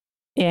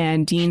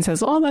 And Dean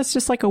says, oh, that's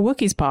just like a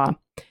Wookiee's paw.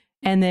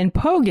 And then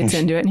Poe gets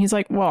into it, and he's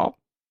like, well,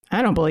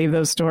 I don't believe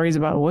those stories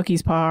about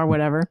Wookiee's paw or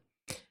whatever.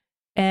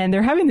 And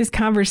they're having this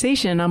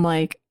conversation. I'm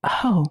like,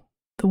 oh,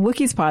 the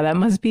Wookiee's paw, that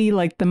must be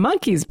like the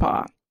monkey's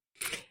paw.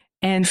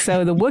 And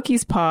so the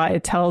Wookiee's paw,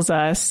 it tells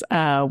us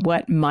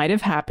what might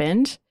have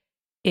happened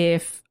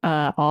if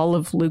all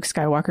of Luke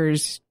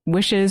Skywalker's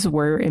wishes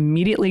were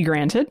immediately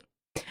granted.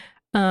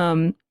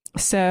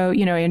 So,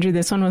 you know, Andrew,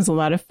 this one was a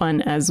lot of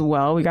fun as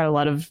well. We got a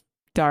lot of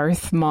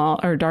Darth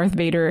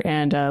Vader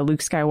and Luke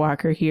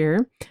Skywalker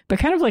here, but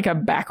kind of like a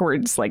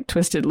backwards, like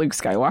twisted Luke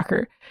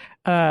Skywalker.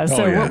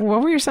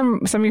 What were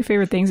some of your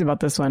favorite things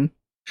about this one?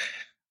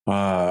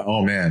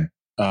 Oh man,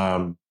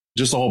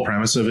 just the whole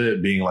premise of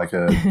it being like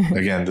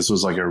again, this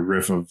was like a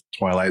riff of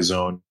Twilight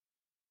Zone,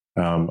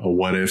 a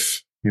what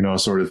if, you know,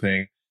 sort of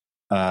thing.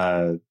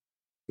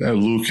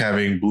 Luke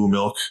having blue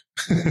milk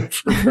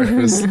for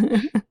breakfast,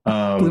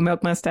 blue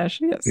milk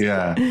mustache. Yes.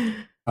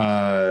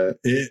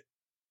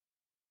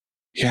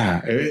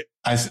 Yeah.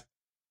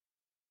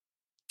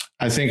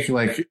 I think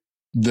like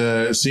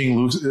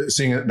seeing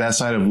that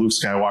side of Luke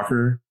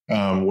Skywalker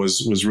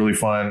was really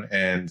fun,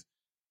 and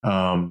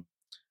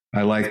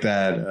I like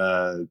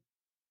that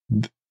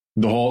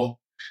the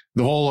whole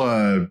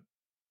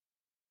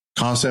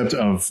concept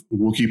of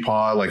Wookiee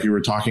paw, like you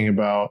were talking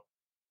about,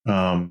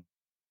 and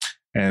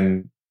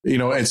you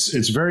know it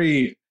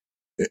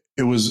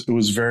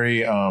was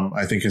very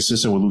I think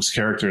consistent with Luke's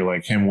character,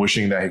 like him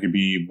wishing that he could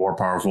be more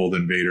powerful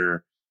than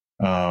Vader.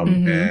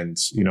 And,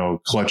 you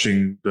know,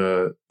 clutching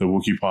the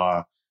Wookiee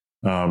paw,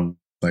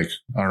 like,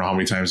 I don't know how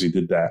many times he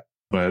did that,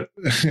 but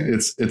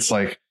it's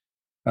like,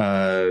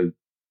 you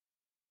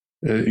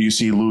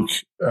see Luke,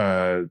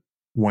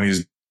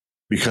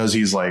 because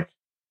he's like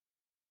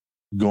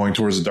going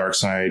towards the dark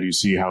side, you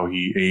see how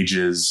he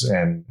ages,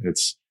 and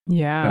it's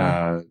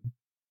a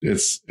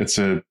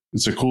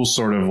cool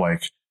sort of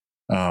like,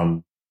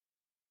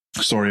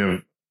 story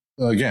of,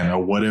 again, a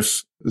what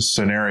if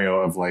scenario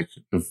of like,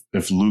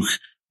 if Luke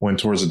went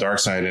towards the dark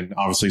side, and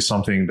obviously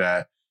something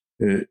that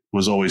it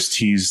was always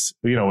teased,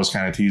 you know, was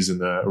kind of teased in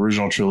the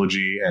original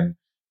trilogy, and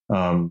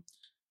a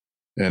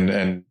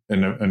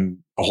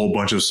whole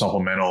bunch of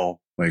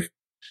supplemental like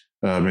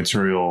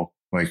material,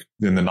 like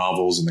in the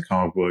novels and the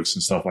comic books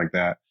and stuff like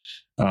that.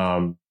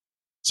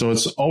 So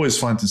it's always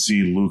fun to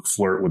see Luke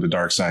flirt with the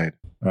dark side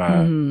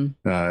in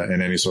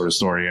any sort of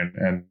story,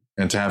 and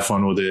to have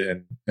fun with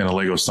it in a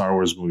Lego Star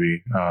Wars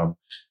movie.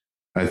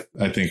 I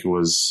think it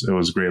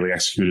was greatly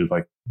executed,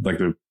 like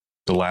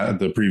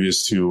the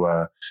previous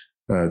two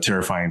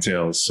terrifying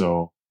tales.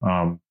 So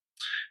I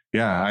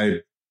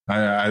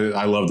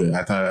loved it.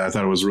 I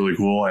thought it was really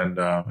cool, and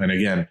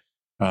again,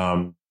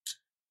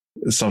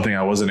 something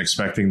I wasn't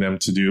expecting them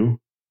to do,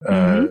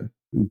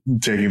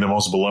 taking the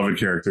most beloved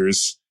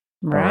characters,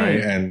 right,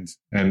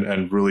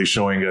 and really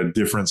showing a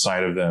different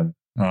side of them.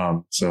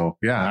 I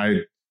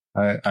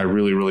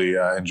really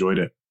enjoyed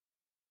it.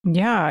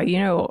 Yeah, you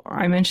know,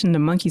 I mentioned the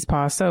monkey's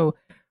paw. So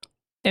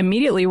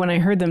immediately when I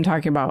heard them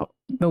talking about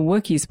the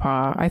Wookiee's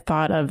paw, I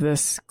thought of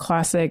this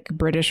classic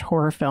British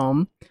horror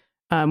film,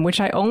 which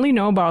I only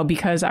know about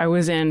because I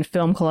was in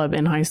film club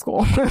in high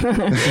school.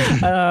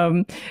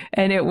 And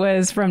it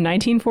was from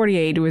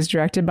 1948. It was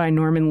directed by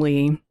Norman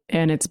Lee,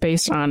 and it's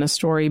based on a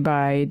story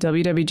by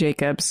W.W.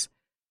 Jacobs,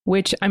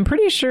 which I'm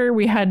pretty sure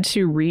we had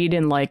to read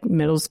in like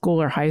middle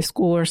school or high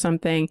school or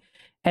something.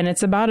 And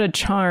it's about a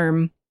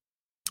charm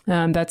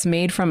that's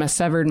made from a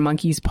severed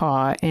monkey's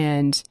paw,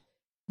 and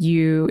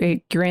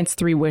it grants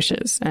 3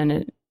 wishes, and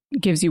it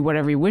gives you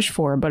whatever you wish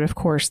for. But of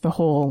course, the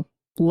whole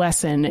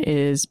lesson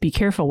is be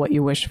careful what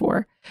you wish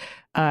for,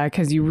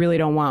 because you really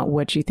don't want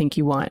what you think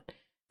you want.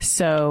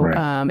 So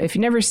if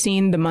you've never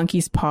seen the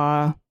monkey's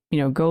paw, you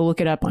know, go look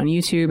it up on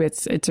YouTube.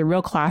 It's a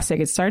real classic.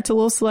 It starts a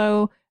little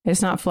slow.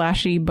 It's not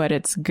flashy, but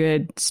it's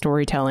good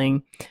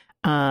storytelling.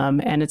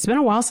 And it's been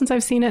a while since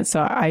I've seen it,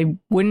 so I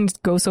wouldn't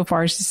go so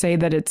far as to say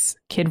that it's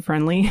kid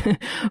friendly,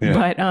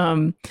 but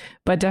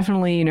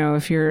definitely, you know,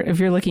 if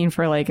you're looking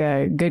for like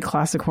a good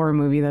classic horror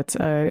movie, that's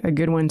a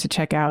good one to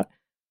check out.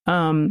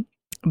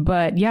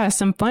 But yeah,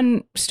 some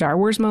fun Star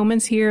Wars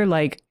moments here,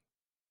 like,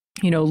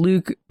 you know,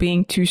 Luke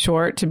being too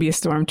short to be a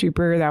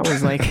stormtrooper. That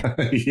was like,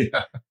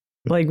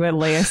 like what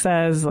Leia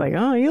says, like,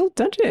 oh,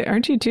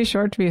 aren't you too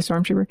short to be a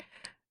stormtrooper?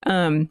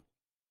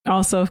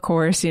 Also, of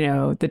course, you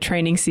know, the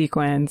training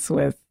sequence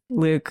with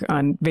Luke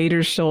on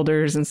Vader's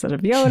shoulders instead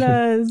of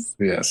Yoda's.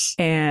 Yes.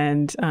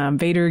 And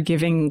Vader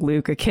giving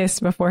Luke a kiss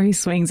before he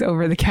swings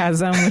over the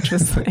chasm, which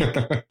was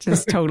like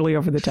just totally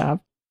over the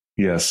top.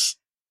 Yes.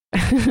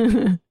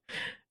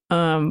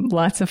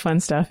 Lots of fun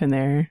stuff in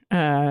there.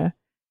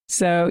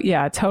 So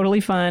yeah,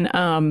 totally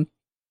fun.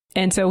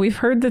 And so we've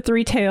heard the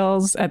three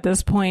tales. At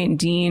this point,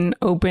 Dean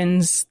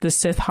opens the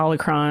Sith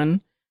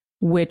holocron,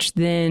 which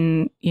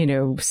then, you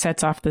know,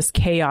 sets off this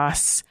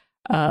chaos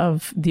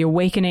of the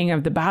awakening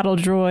of the battle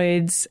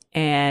droids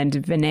and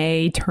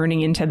Vinay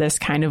turning into this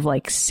kind of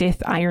like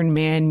Sith Iron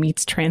Man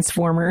meets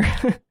Transformer.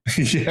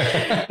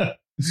 Yeah.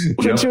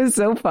 Which was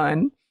so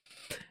fun.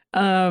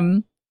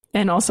 And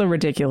also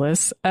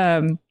ridiculous.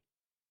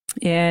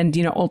 And,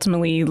 you know,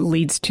 ultimately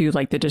leads to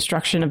like the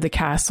destruction of the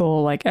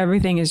castle. Like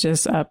everything is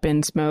just up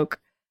in smoke.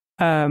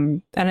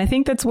 And I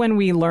think that's when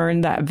we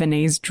learned that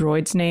Vinay's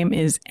droid's name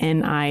is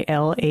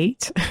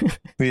NIL8.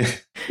 Yeah.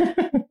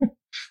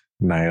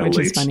 Nihil Which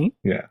is funny.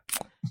 Yeah.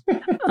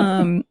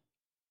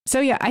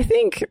 So yeah, I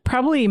think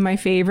probably my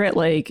favorite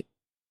like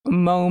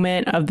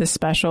moment of the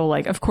special,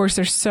 like of course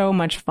there's so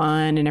much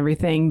fun and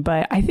everything,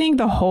 but I think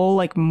the whole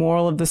like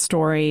moral of the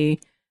story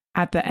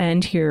at the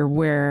end here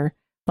where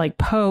like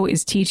Poe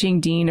is teaching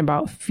Dean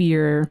about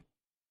fear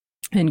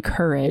and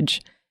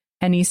courage.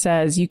 And he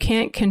says, you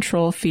can't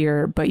control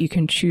fear, but you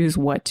can choose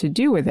what to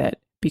do with it,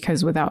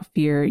 because without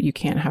fear, you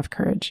can't have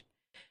courage.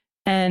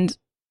 And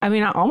I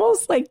mean, I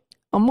almost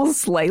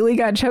slightly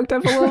got choked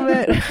up a little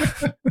bit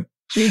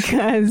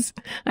because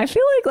I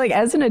feel like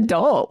as an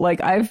adult,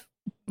 like I've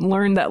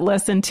learned that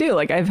lesson too.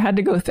 Like I've had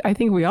to go, I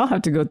think we all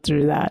have to go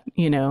through that,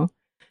 you know?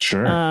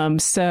 Sure.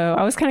 So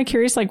I was kind of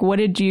curious, like, what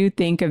did you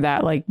think of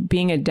that? Like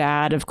being a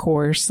dad, of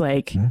course,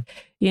 like,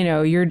 you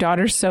know, your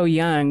daughter's so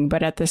young,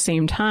 but at the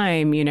same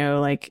time, you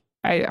know, like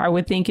I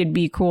would think it'd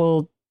be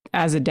cool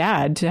as a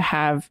dad to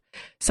have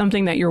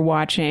something that you're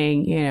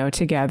watching, you know,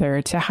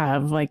 together, to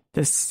have like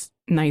this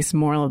nice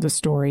moral of the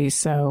story.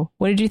 So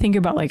what did you think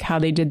about like how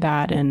they did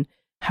that and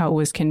how it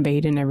was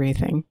conveyed and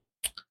everything?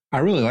 I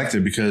really liked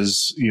it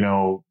because, you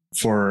know,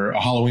 for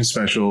a Halloween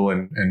special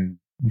and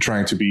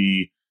trying to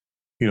be,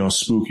 you know,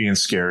 spooky and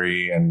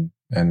scary and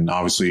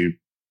obviously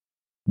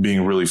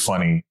being really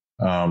funny.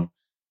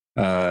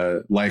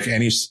 Like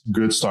any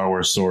good Star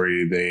Wars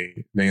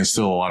story, they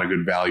instill a lot of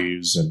good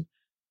values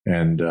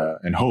and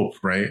hope,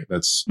 right?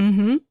 That's,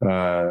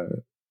 I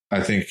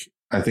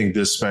think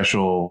this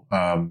special,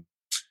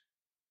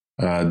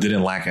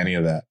 didn't lack any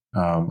of that.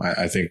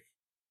 I think,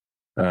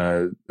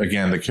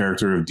 again, the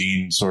character of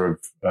Dean sort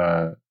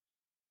of,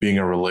 being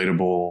a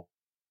relatable,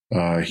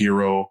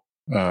 hero,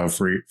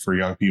 for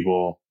young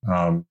people,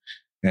 and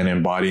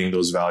embodying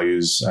those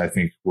values, I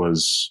think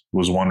was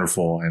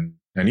wonderful.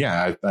 And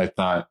yeah, I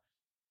thought,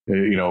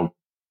 you know,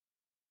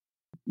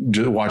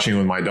 just watching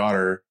with my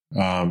daughter,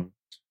 even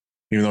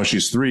though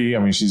she's 3, I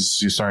mean,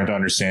 she's starting to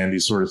understand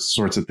these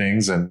sorts of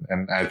things. And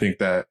I think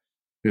that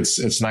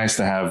it's nice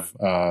to have,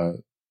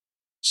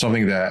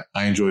 something that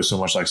I enjoy so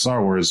much like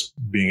Star Wars,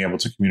 being able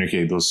to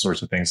communicate those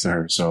sorts of things to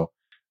her. So,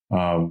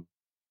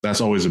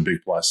 that's always a big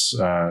plus,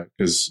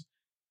 because,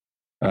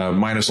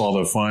 minus all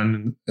the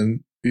fun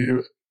and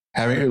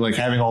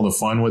having all the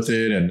fun with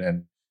it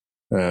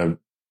and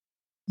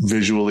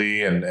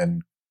visually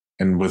and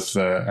with,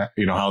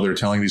 you know, how they're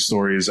telling these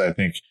stories, I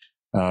think,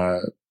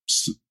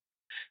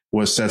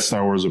 what sets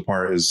Star Wars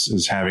apart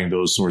is having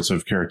those sorts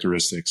of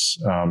characteristics,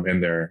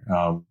 in there.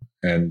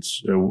 And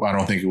I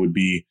don't think it would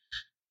be,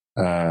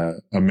 a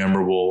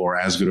memorable or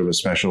as good of a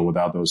special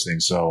without those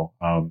things. So,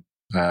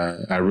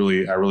 I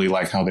really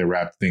like how they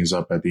wrapped things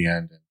up at the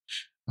end,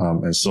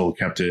 and still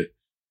kept it,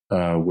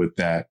 with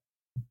that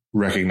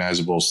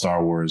recognizable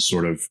Star Wars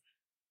sort of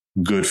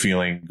good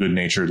feeling, good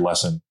natured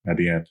lesson at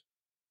the end.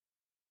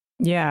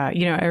 Yeah.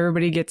 You know,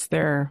 everybody gets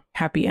their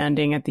happy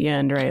ending at the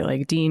end, right?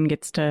 Like Dean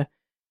gets to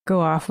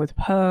go off with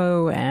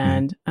Poe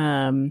and,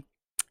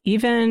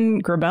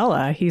 even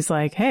Grabella, he's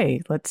like,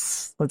 hey,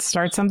 let's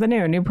start something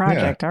new, a new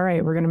project. Yeah. All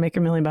right, we're going to make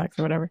 $1 million or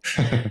whatever.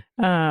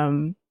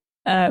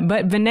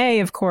 But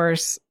Vinay, of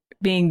course,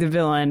 being the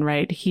villain,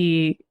 right?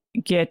 He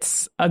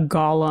gets a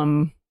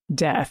Gollum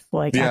death.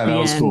 Like, yeah, at the that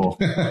was end. Cool.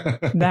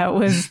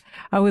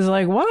 I was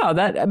like, wow,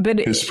 that.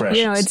 But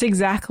you know, it's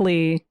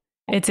exactly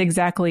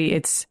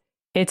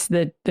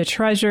the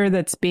treasure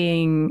that's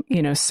being,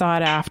 you know,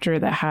 sought after,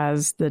 that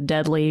has the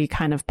deadly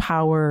kind of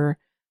power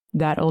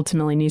that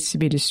ultimately needs to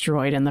be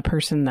destroyed, and the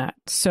person that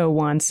so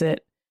wants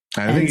it.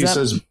 I think he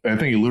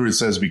literally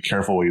says, "Be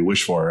careful what you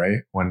wish for," right?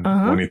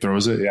 When he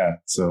throws it, yeah.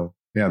 So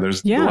yeah,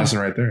 there's the lesson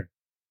right there.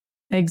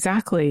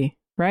 Exactly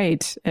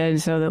right,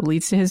 and so that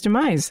leads to his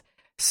demise.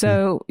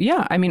 So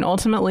yeah, I mean,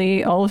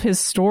 ultimately, all of his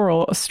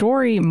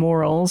story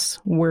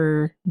morals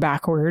were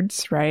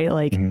backwards, right?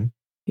 Like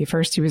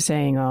first he was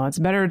saying, "Oh, it's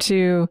better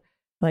to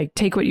like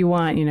take what you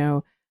want," you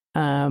know,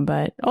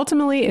 but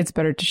ultimately, it's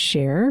better to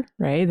share,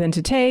 right, than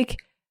to take.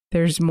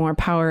 There's more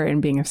power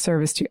in being of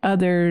service to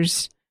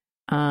others.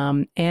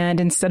 And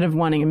instead of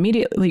wanting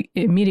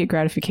immediate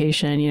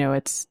gratification, you know,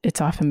 it's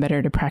often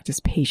better to practice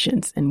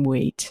patience and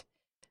wait.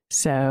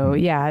 So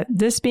yeah,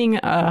 this being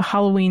a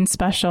Halloween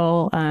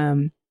special,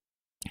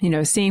 you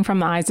know, seeing from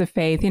the eyes of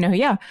faith, you know,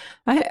 yeah,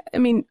 I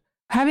mean,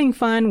 having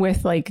fun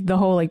with like the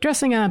whole like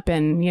dressing up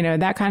and, you know,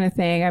 that kind of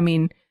thing. I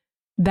mean,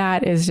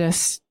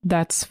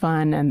 that's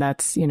fun. And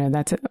that's, you know,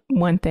 that's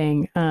one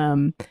thing.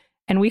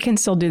 we can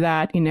still do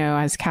that,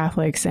 as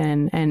Catholics,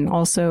 and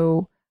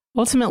also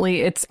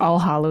ultimately it's All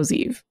Hallows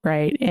Eve,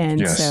 right?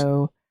 And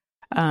so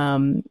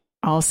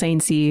All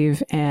Saints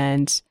Eve,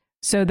 and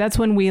so that's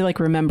when we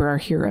remember our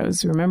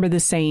heroes, remember the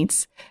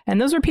saints,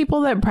 and those are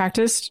people that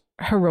practiced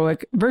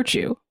heroic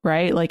virtue,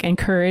 right? And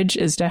courage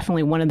is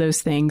definitely one of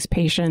those things,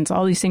 patience,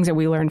 all these things that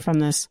we learned from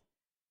this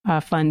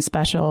fun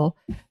special.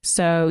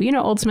 So,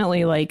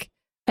 ultimately,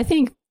 I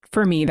think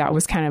for me, that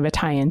was kind of a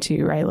tie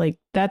into, right?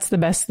 That's the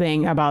best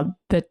thing about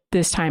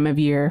this time of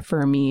year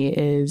for me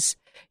is,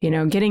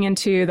 getting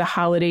into the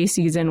holiday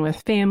season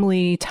with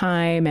family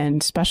time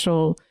and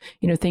special,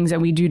 things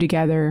that we do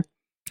together.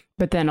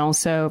 But then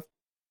also,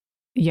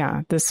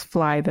 this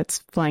fly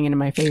that's flying into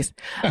my face.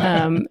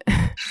 And,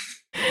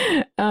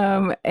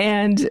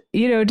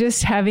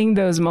 just having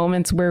those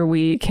moments where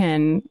we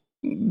can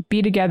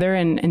be together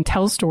and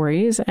tell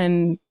stories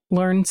and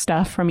learn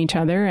stuff from each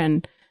other,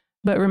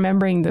 but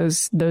remembering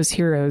those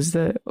heroes,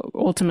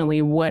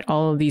 ultimately what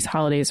all of these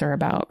holidays are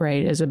about,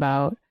 right, is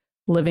about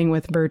living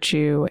with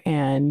virtue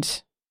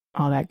and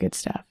all that good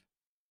stuff.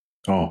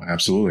 Oh,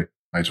 absolutely.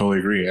 I totally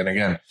agree. And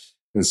again,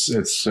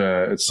 it's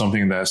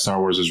something that Star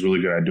Wars is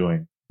really good at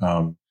doing,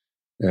 and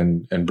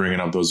bringing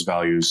up those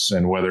values,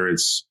 and whether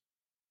it's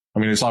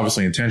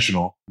obviously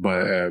intentional,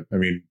 but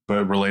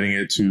but relating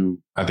it to,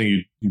 I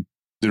think you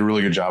did a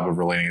really good job of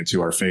relating it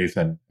to our faith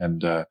and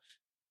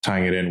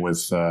tying it in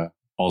with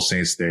All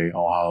Saints Day,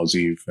 All Hallows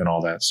Eve, and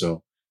all that.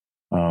 So,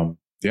 I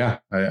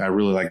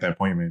really like that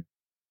point, man.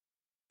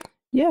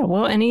 Yeah.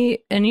 Well,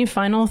 any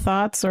final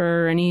thoughts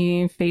or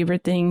any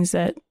favorite things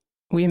that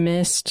we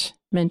missed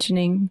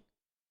mentioning?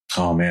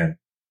 Oh man.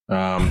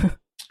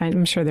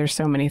 I'm sure there's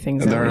so many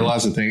things. There are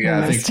lots of things.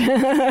 Yeah, I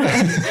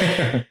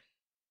think.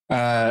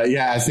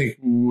 I think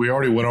we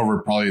already went over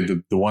probably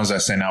the ones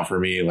that stand out for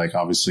me,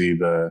 obviously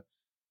the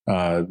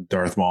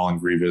Darth Maul and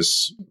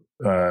Grievous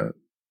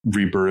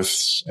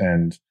rebirths,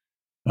 and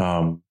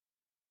all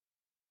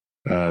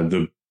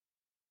the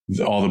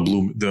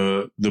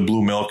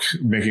blue milk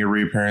making a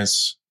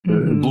reappearance.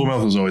 Mm-hmm. Blue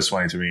milk was always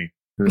funny to me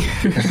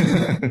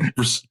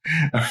because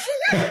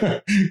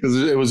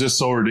it was just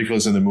so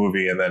ridiculous in the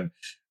movie, and then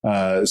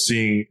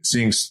seeing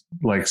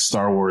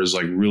Star Wars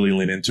really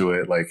lean into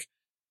it, like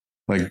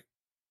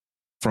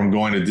from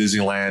going to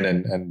Disneyland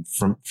and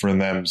from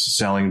them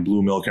selling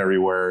blue milk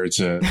everywhere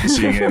to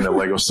seeing it in the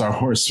Lego Star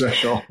Wars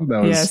special.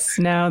 Yes,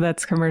 now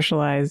that's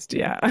commercialized.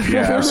 Yeah.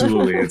 Yeah,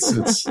 absolutely.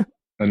 It's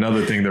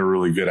another thing they're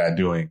really good at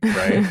doing,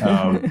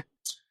 right?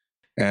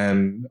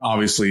 And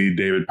obviously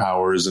David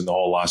Powers and the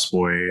whole Lost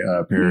Boy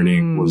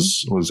parodying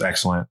was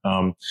excellent.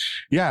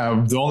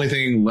 The only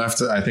thing left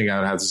I think I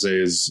would have to say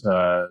is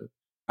I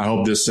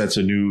hope this sets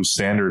a new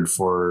standard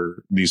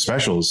for these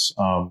specials,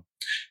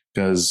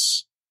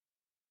 because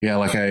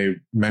like I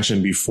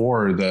mentioned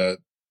before,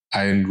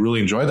 I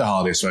really enjoyed the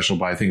holiday special,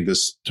 but I think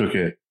this took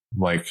it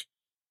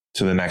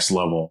to the next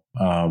level.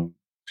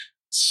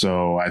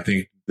 So I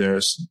think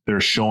they're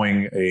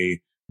showing a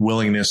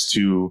willingness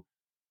to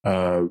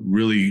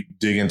really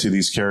dig into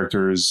these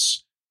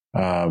characters,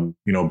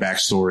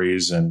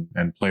 backstories,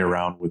 and play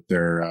around with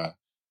their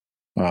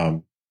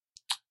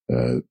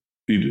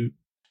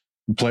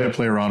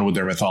play around with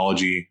their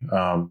mythology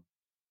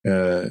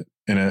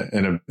in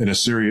a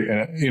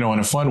serious, in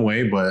a fun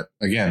way. But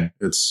again,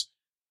 it's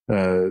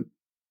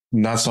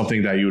not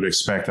something that you would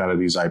expect out of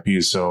these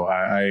IPs. So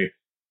I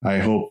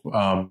hope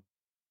the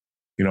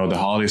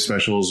holiday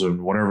specials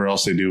and whatever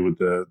else they do with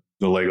the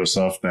Lego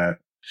stuff that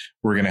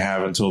we're going to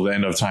have until the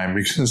end of time,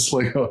 because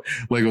Lego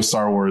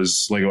Star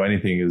Wars, Lego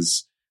anything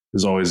is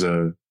always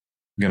going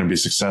to be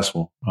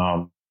successful.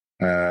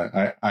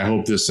 I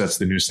hope this sets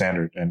the new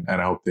standard, and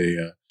I hope they,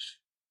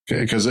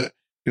 because if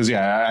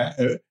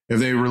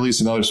they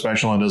release another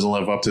special and doesn't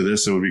live up to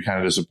this, it would be kind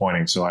of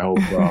disappointing. So I hope,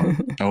 I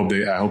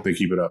hope they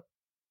keep it up.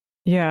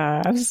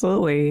 Yeah,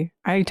 absolutely.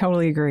 I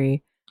totally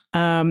agree.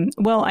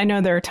 Well, I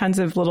know there are tons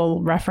of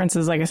little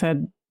references, like I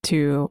said,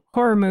 to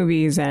horror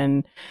movies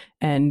and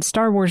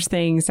Star Wars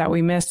things that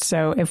we missed.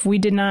 So if we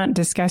did not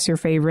discuss your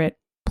favorite,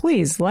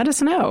 please let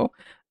us know.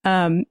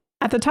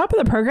 At the top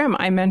of the program,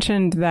 I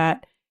mentioned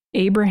that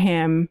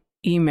Abraham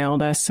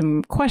emailed us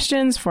some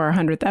questions for our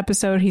 100th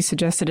episode. He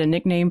suggested a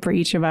nickname for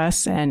each of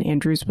us, and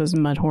Andrew's was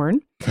Mudhorn.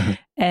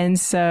 And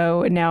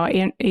so now,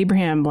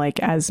 Abraham,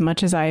 as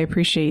much as I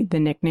appreciate the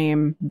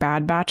nickname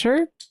Bad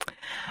Batcher,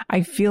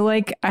 I feel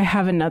like I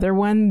have another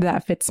one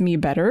that fits me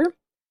better.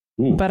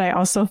 Ooh. But I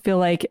also feel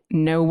like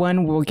no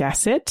one will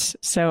guess it.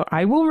 So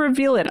I will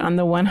reveal it on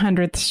the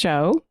 100th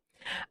show.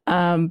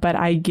 But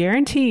I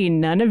guarantee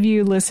none of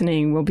you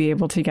listening will be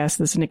able to guess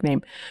this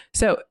nickname.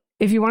 So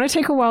if you want to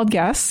take a wild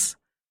guess,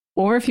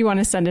 or if you want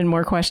to send in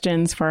more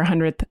questions for our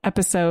 100th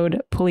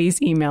episode,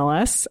 please email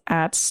us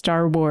at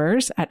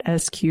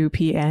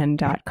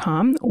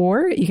starwars@sqpn.com,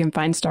 or you can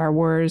find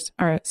StarQuest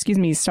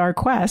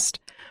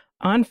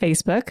on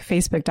Facebook,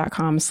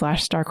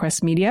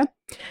 facebook.com/StarQuestMedia.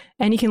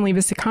 And you can leave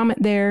us a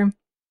comment there.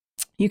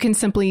 You can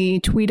simply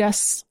tweet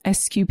us,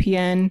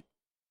 SQPN.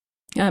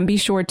 Be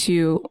sure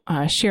to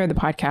share the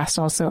podcast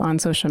also on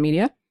social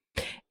media.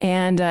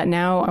 And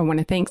now I want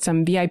to thank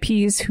some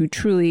VIPs who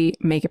truly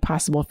make it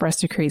possible for us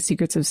to create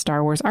Secrets of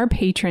Star Wars. Our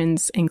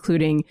patrons,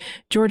 including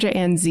Georgia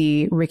Ann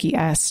Z, Ricky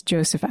S,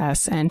 Joseph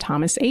S, and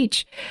Thomas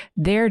H.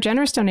 Their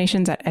generous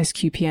donations at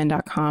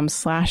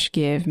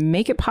sqpn.com/give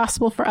make it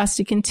possible for us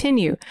to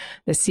continue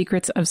the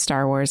Secrets of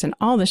Star Wars and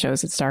all the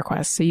shows at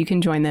StarQuest. So you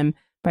can join them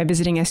by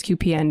visiting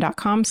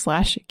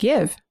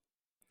sqpn.com/give.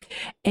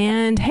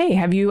 And hey,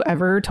 have you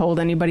ever told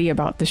anybody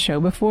about the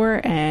show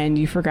before and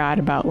you forgot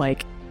about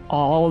like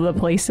all the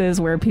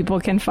places where people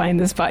can find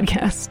this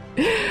podcast?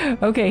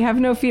 Okay, have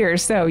no fear.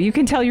 So you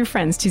can tell your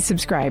friends to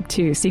subscribe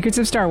to Secrets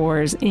of Star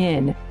Wars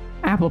in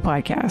Apple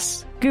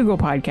Podcasts, Google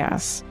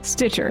Podcasts,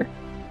 Stitcher,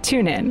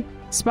 TuneIn,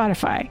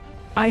 Spotify,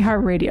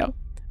 iHeartRadio,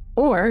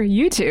 or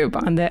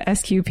YouTube on the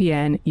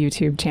SQPN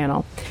YouTube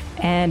channel.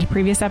 And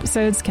previous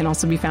episodes can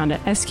also be found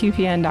at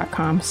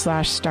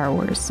sqpn.com/Star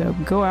Wars. So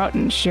go out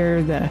and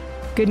share the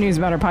good news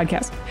about our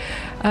podcast.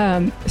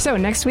 So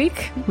next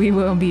week, we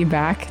will be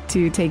back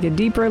to take a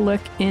deeper look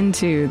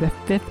into the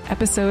 5th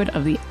episode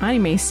of the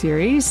anime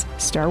series,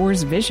 Star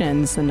Wars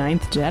Visions, The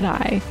Ninth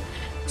Jedi.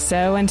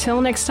 So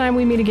until next time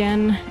we meet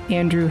again,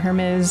 Andrew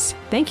Hermes,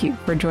 thank you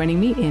for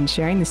joining me in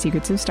sharing the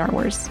Secrets of Star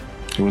Wars.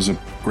 It was a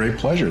great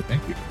pleasure.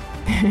 Thank you.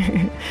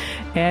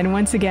 And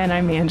once again,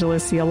 I'm Angela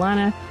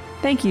Ciolana.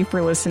 Thank you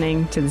for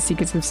listening to the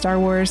Secrets of Star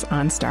Wars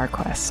on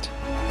StarQuest.